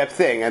two-step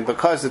thing, and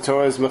because the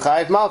Torah is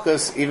Mechayev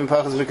Malchus, even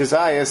Pachas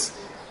Mikazayis,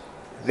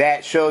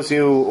 that shows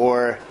you,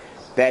 or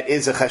that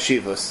is a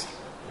Chashivus.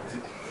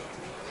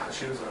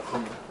 Chashivas are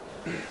Chumrah.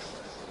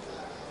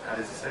 How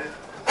does he say it?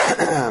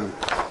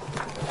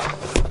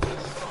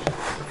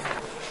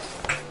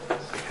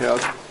 Here, I'll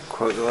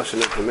quote the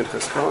Lashon of the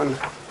Minchas Kohen.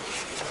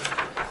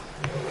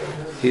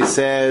 He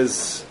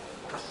says,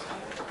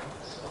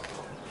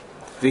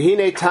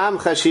 V'hine tam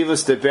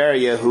chashivas de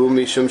beria hu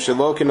mishum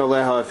shalokin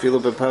oleha afilu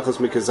bepachos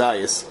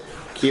mikazayis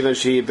kivan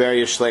shehi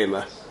beria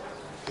shlema.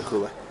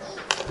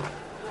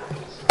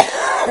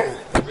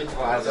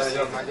 Ritva has the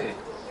same idea.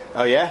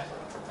 Oh yeah?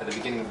 At the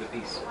beginning of the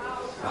piece.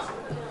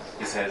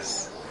 He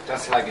says,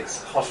 just like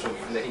it's choshev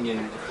in the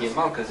Indian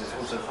Malkas, it's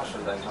also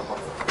choshev in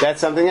Habakuk.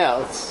 That's something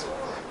else.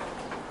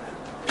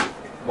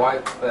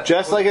 Why?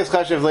 Just like it's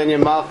chashav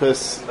linyan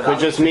malchus could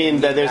just mean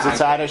that there's a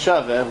tzad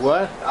hashava.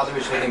 What? Other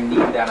Rishonim need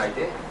that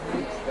idea.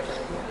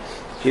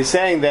 He's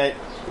saying that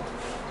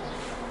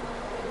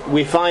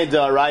we find the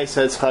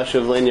Araisa it's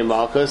chashav linyan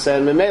malchus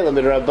and Memela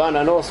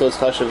midrabanan also it's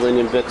chashav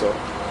linyan bittul.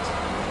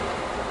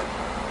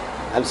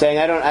 I'm saying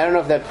I don't know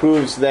if that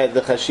proves that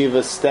the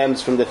chashiva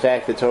stems from the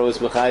fact that Torah was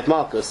mechayev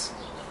malchus.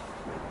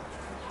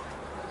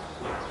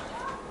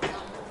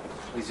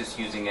 He's just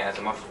using it as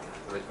a mashal.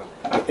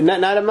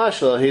 Not a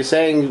mashal. He's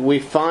saying we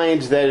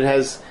find that it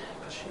has.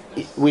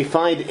 We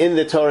find in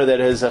the Torah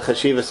that it has a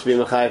chashivas to be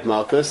mechayev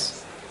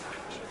malchus.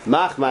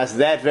 Machmas,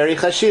 that very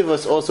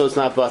chashivas also it's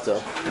not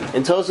batal.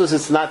 In Tosfos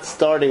it's not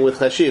starting with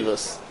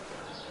chashivas.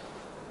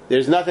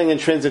 There's nothing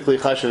intrinsically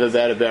chashiv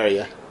about a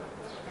beria.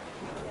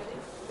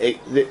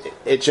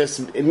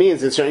 It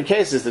means in certain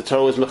cases the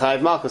Torah was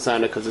mechayev malchus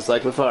on it because it's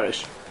like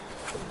mefarish.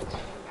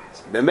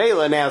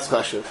 Memela now is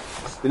chashiv.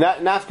 The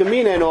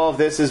nafkamina in all of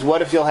this is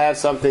what if you'll have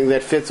something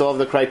that fits all of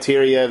the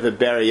criteria of the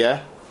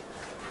beria,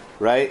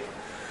 right?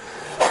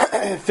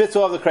 It fits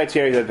all of the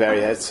criteria of the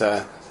beria. It's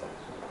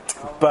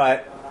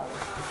but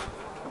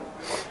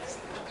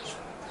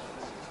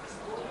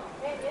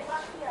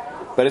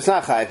it's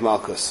not chayiv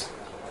malchus.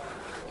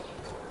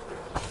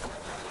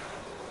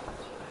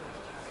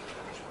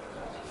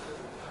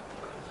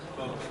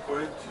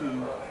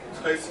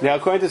 Now,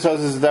 according to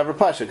Tosfos, it's a davar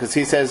pasha because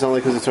he says only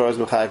because the Torah is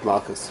mechayev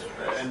malchus.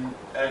 And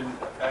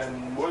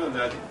more than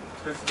that,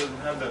 Tosfos doesn't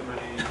have that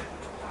many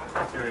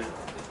criteria.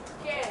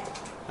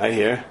 I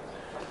hear.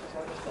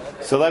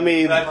 So let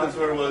me. The fact that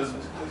Torah was, the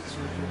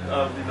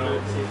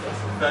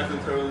fact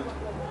that Torah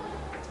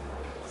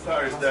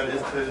stars that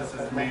is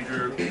his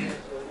major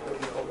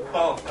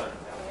qualifier.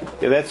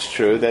 Yeah, that's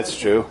true. That's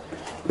true.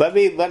 Let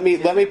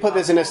me put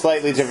this in a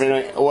slightly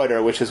different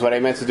order, which is what I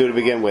meant to do to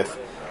begin with.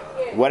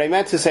 What I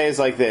meant to say is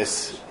like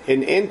this: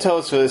 in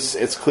Tosfos,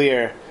 it's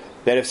clear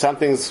that if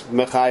something's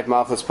mechayev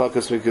malchus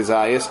pakus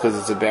mikuzayis because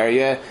it's a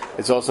beria,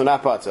 it's also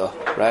not batal,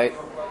 right?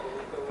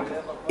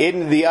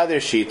 In the other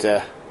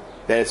shita,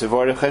 that it's a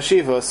vort of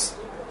chashivos,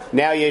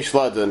 now yesh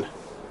ladun,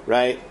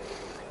 right?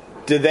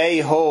 Do they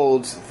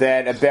hold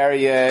that a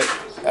beria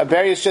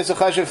is just a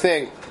chashiv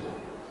thing,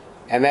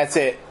 and that's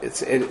it?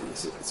 It's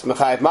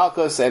mechayev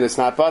malchus and it's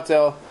not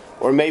batal,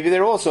 or maybe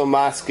they're also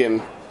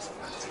maskim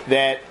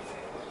that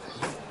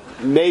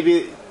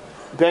maybe.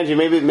 Benji,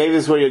 maybe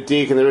this is where your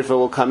Deke and the Ritva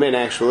will come in.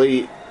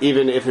 Actually,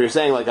 even if you're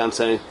saying like I'm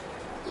saying,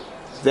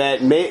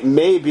 that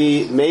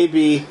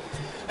maybe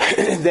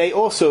they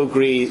also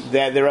agree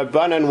that the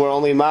Rabbanan were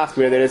only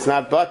machmir that it's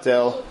not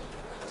batel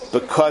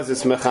because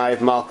it's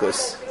mechayev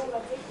malchus.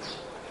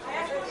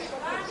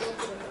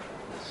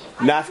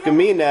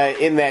 Nafkamina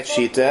in that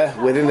shita,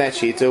 within that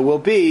shita, will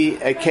be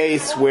a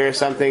case where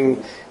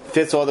something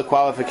fits all the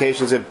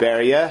qualifications of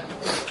beria,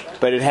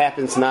 but it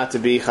happens not to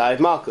be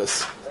chayev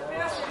malchus.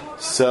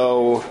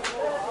 So,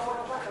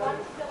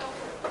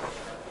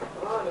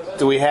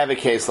 do we have a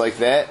case like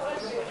that?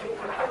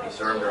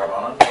 Yisurim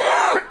D'Rabbanan?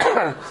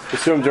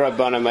 Yisurim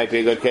D'Rabbanan might be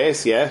a good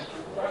case, yeah.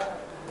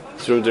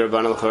 Yisurim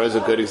D'Rabbanan L'chorah is a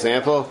good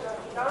example.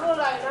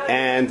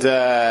 And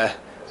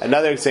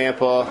another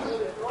example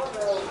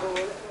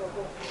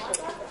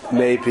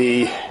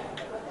maybe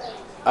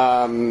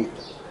Aver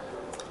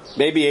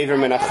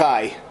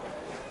Menachai.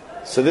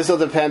 So this will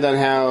depend on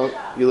how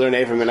you learn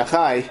Aver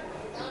Menachai,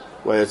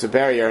 whether it's a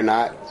barrier or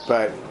not,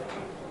 but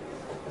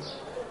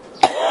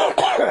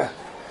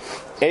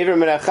Aver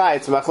Menachai,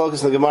 it's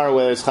machlokus in the Gemara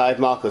whether it's chayiv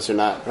malchus or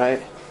not,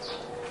 right?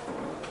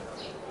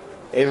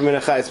 Aver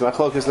Menachai, it's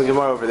machlokus in the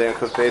Gemara over there in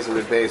Kuf Beis and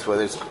Mid Beis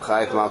whether it's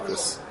chayiv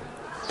malchus.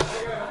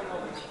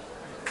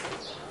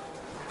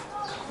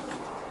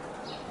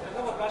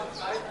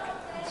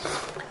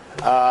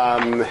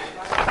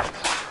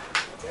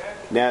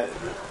 Now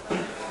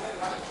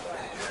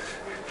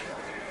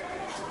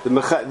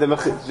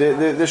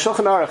the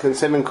Shulchan Aruch in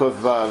Siman Kuf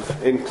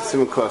Vav in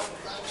Siman Kuf,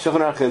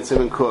 Shulchan Aruch in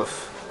Siman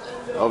Kuf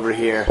over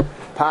here,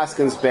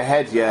 Paskins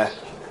behedya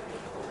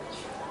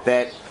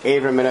that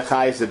Aver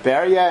Menachai is a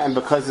beria, and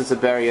because it's a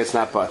beria, it's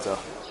not batal.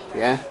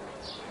 Yeah.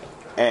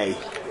 A.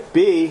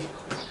 B.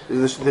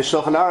 The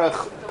Shulchan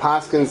Aruch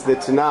Paskins the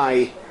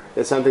Tanai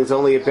that something's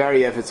only a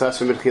beria if it's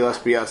asur mitchilas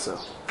b'yaso.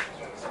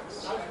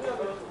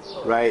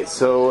 Right.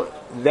 So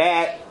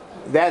that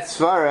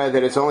svara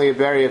that it's only a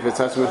beria if it's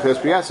asur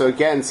mitchilas b'yaso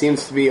again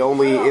seems to be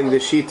only in the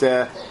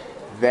shita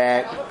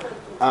that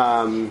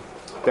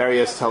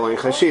beria is telling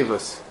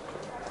chashivas.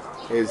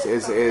 Is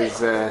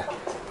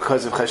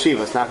because of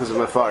chashivas, not because of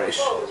mefarish,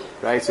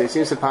 right? So he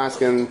seems to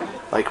paskin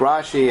like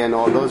Rashi and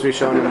all those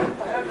Rishonim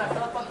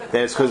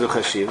that it's because of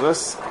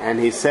chashivus, and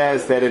he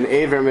says that an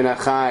Aver min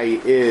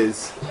Achai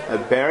is a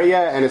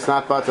beria, and it's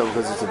not batal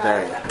because it's a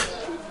beria.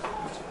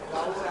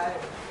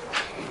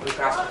 You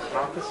passed with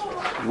Marcus?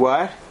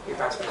 What? You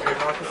passed with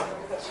Marcus?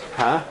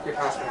 Huh? You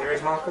passed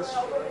with Marcus?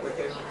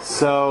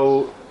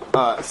 So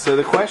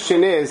the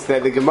question is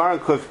that the Gemara in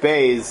Kuf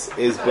Beis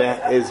is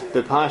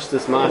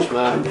bepashtus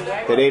mashma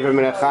that Aver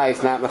min Achai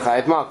is not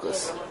mechayev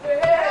malchus,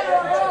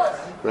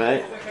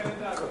 right?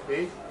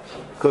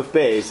 Kuf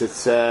Beis.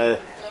 It's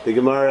the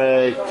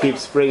Gemara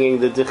keeps bringing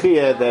the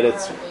dechia that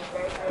it's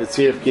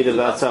b'tzir p'kida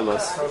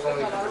v'atzamos. That was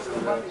only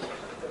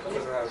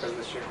because of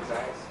the shirk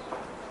desires.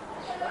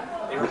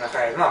 Even the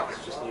Chai is not,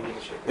 it's just you need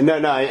a shirk.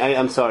 No,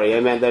 I'm sorry. I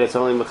meant that it's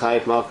only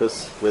mechayev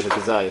malchus with a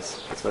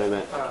kazayis. That's what I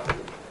meant.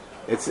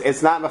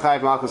 It's not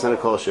mechayev malchus and a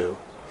kol shu.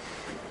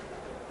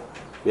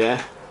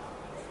 Yeah.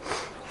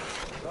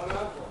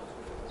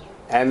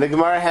 And the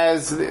Gemara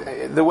has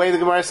the way the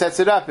Gemara sets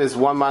it up is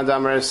one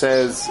mandamar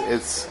says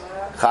it's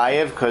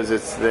chayev because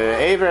it's the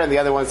aver, and the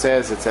other one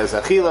says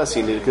achila, so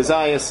you need a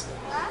kazayis.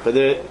 But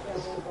the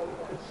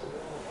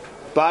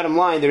bottom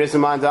line, there is a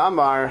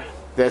mandamar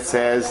that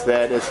says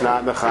that it's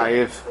not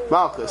mechayev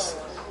malchus,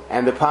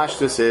 and the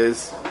pashtus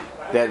is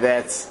that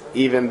that's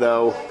even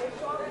though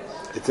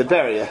it's a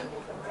beria,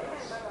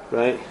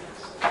 right?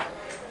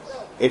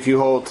 If you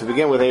hold to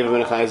begin with aver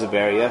min achai is a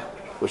beria,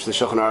 which the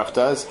Shulchan Aruch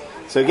does.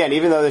 So again,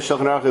 even though the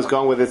Shulchan Aruch is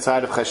going with the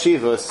side of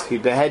chashivus, he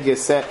behedya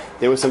said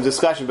there was some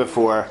discussion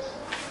before,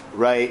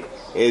 right?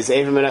 Is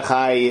aver min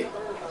achai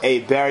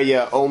a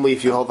beria only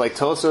if you hold like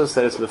Tosos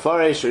that it's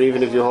mefarish, or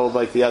even if you hold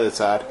like the other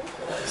side?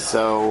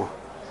 So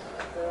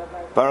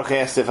Baruch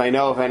asked if I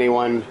know of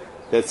anyone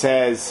that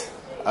says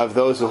of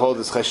those who hold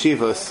this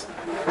chashivus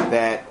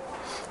that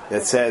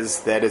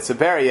says that it's a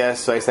beria.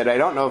 So I said I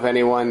don't know of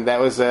anyone. That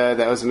was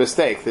a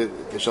mistake. The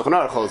Shulchan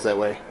Aruch holds that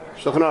way.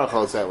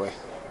 Shulchan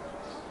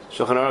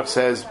Aruch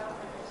says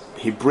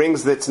he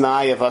brings the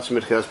t'nai of Hashem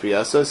Mitchilas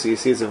B'Yasa, so he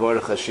sees a word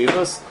of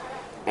chashivus,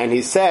 and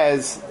he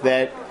says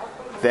that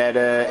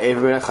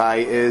Aver min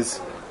Achai is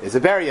a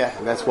beria,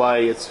 and that's why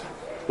it's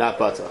not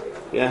bata.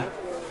 Yeah.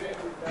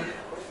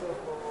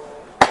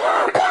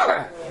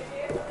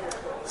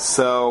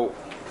 So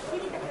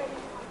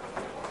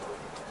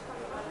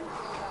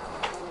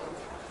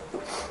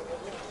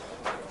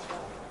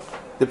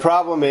the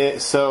problem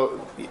is,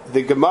 so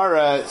the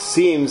Gemara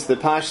seems, the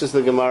pashtus of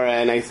the Gemara,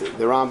 and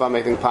the Rambam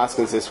I think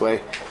paskins this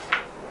way,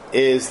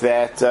 is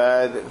that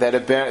a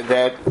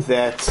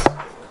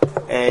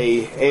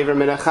Aver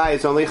min Achai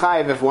is only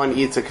chayiv if one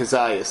eats a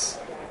kazayis.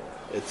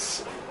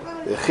 It's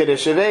the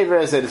chiddush of Aver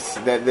is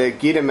that the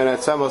gidim and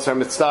atzamos are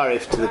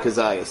mitzarif to the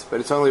kazayis, but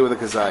it's only with a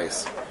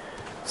kazayis.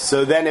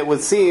 So then it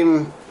would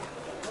seem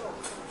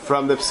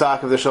from the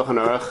psak of the Shulchan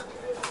Aruch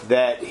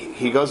that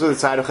he goes with the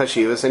side of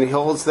chashivas and he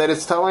holds that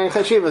it's talei and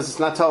chashivas, it's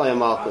not talei and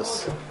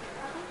malchus.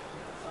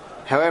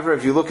 However,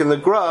 if you look in the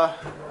Gra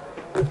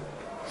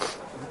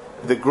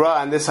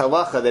on this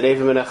halacha that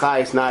Aver min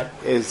Achai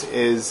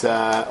is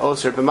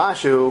osir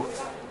b'mashu,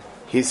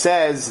 he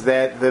says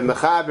that the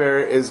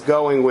mechaber is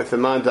going with the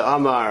manda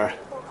amar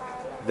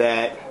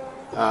that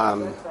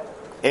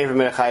Aver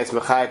min Achai is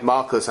mechayev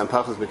malchus and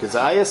pachus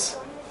b'kazayis,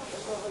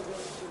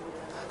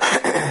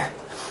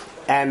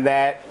 and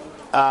that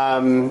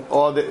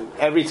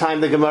every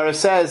time the Gemara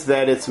says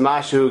that it's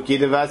mashu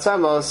gidim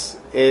v'atzamos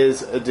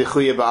is a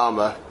dichuya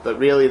ba'alma, but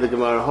really the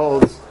Gemara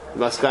holds the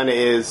maskana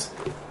is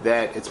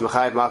that it's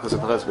mechayev malchus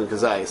and pachus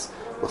b'kazayis.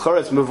 L'chora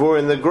it's mavur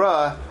in the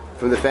Gra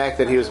from the fact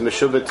that he was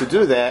meshubah to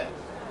do that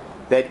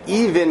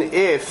even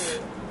if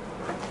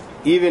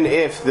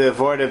the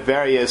word of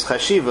beria is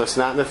chashivus,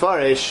 not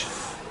mefarish,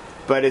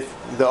 but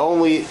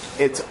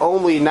it's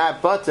only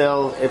not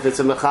batel if it's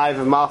a mechayev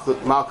of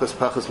malchus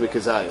pachus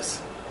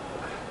mikazayis.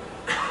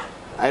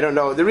 I don't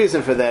know. The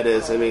reason for that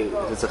is, I mean,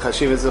 if it's a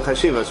chashivus, it's a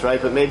chashivus,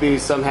 right? But maybe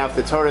somehow if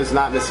the Torah is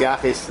not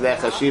misyachis to that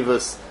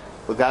chashivus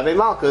l'gabe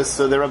malchus,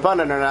 so the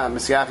Rabbanan are not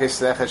misyachis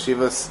to that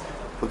chashivus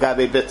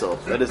l'gabe bittul.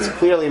 But it's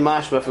clearly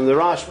mashma from the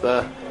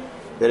Rashba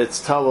that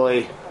it's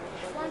taloi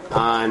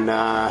on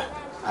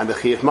the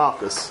chiyuv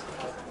malchus,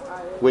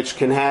 which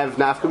can have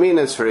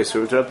nafkaminas for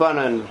Yisur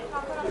Rabbanan,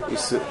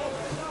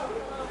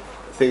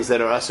 things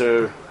that are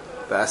asur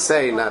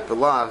b'asei, not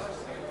b'lav.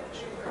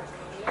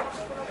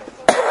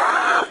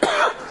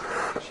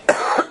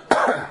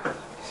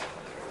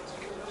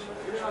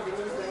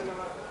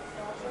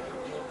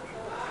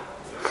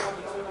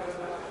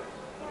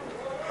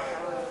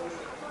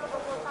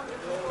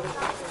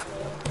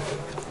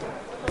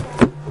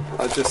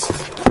 I'll just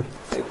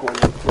take one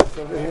look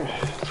over here.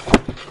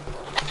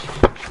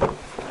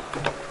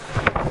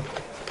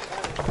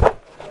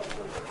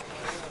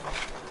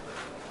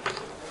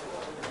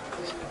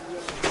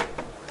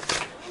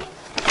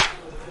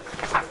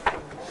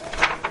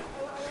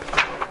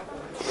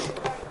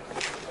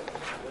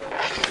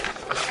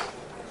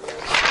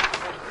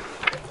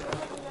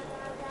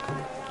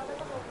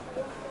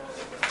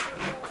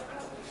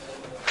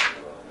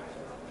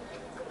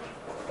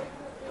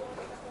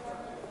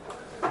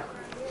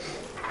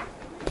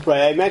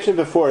 Right, I mentioned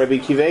before, Rabbi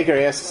Kiva Eiger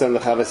asks on the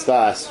Chavas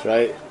Das,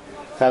 right?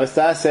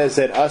 Chavas says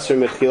that Asr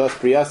Mechilas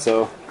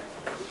Priyaso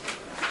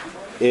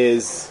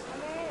is,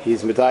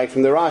 he's medayik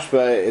from the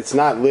Rashba, it's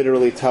not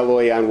literally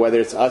taloi on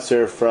whether it's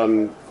Asr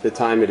from the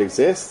time it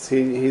exists.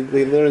 He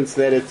learns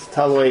that it's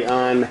taloi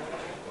on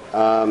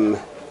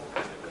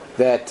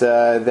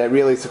that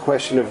really it's a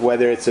question of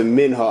whether it's a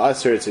min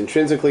ha'asr, it's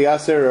intrinsically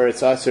asr, or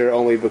it's asr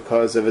only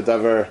because of a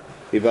davar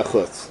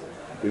v'bachutz.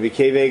 Rabbi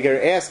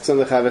Keveger asks on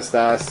the Chavas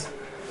Das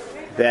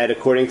that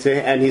according to,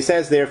 and he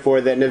says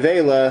therefore that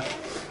nevela,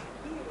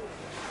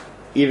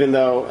 even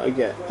though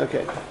again,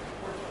 okay,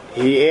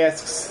 he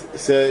asks,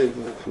 so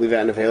leave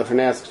out nevela for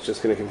now, it's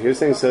just going to confuse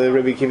things. So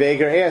Rabbi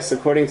Keveger asks,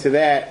 according to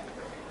that,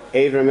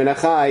 Avram and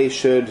Achai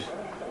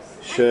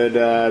should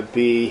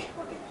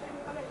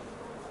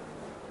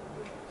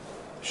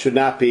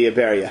not be a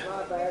beria.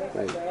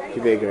 Right?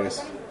 Keveger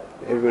asks,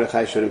 Avram and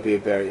Achai shouldn't be a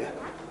beria.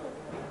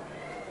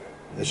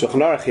 The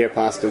Shulchan Aruch here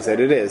paskins that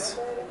it is.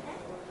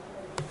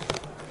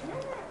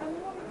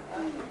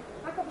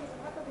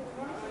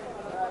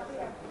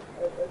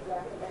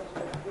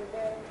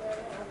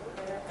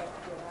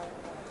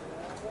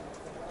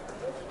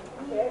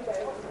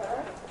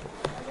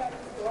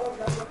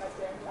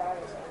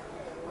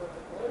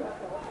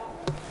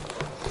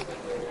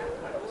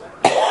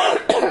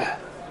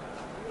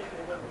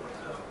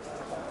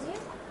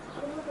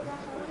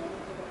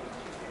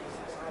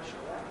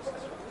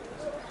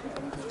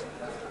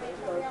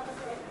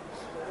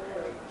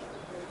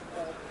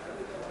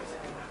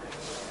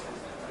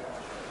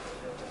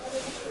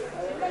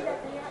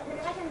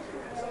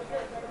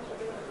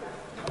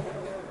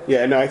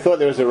 Yeah, no, I thought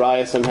there was a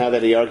raya somehow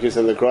that he argues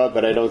in the Grub,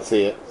 but I don't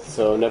see it,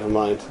 so never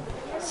mind.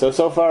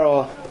 So far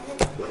I'll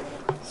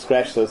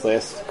scratch those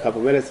last couple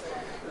minutes.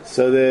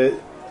 So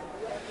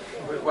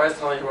Why is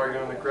telling you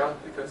arguing the Grub?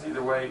 Because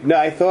either way... No,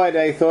 I thought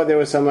there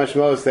was so much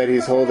most that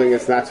he's holding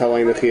it's not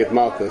telling the Chiyuv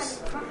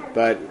Malkus.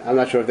 But I'm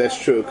not sure if that's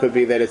true. It could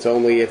be that it's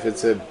only if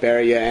it's a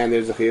Beria and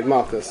there's a Chiyuv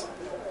Malkus.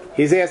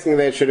 He's asking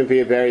that it shouldn't be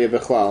a Beria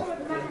B'chlal.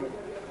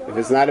 If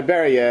it's not a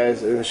Beria,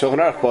 the Shulchan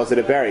Aruch calls it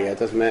a Beria. It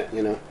doesn't matter,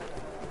 you know.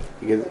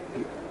 You can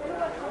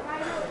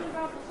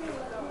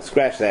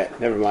scratch that.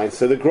 Never mind.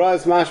 So the Gra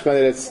is mashma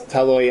that it's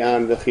taloi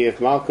on the Chiyuv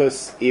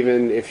Malkus.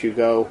 Even if you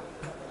go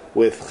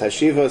with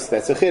Chashivos,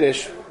 that's a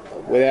Chiddush.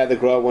 Without the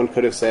Gra, one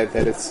could have said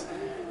that it's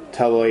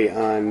taloi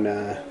on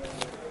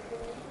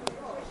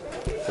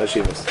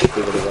Chashivos.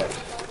 Leave it at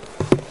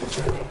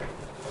that.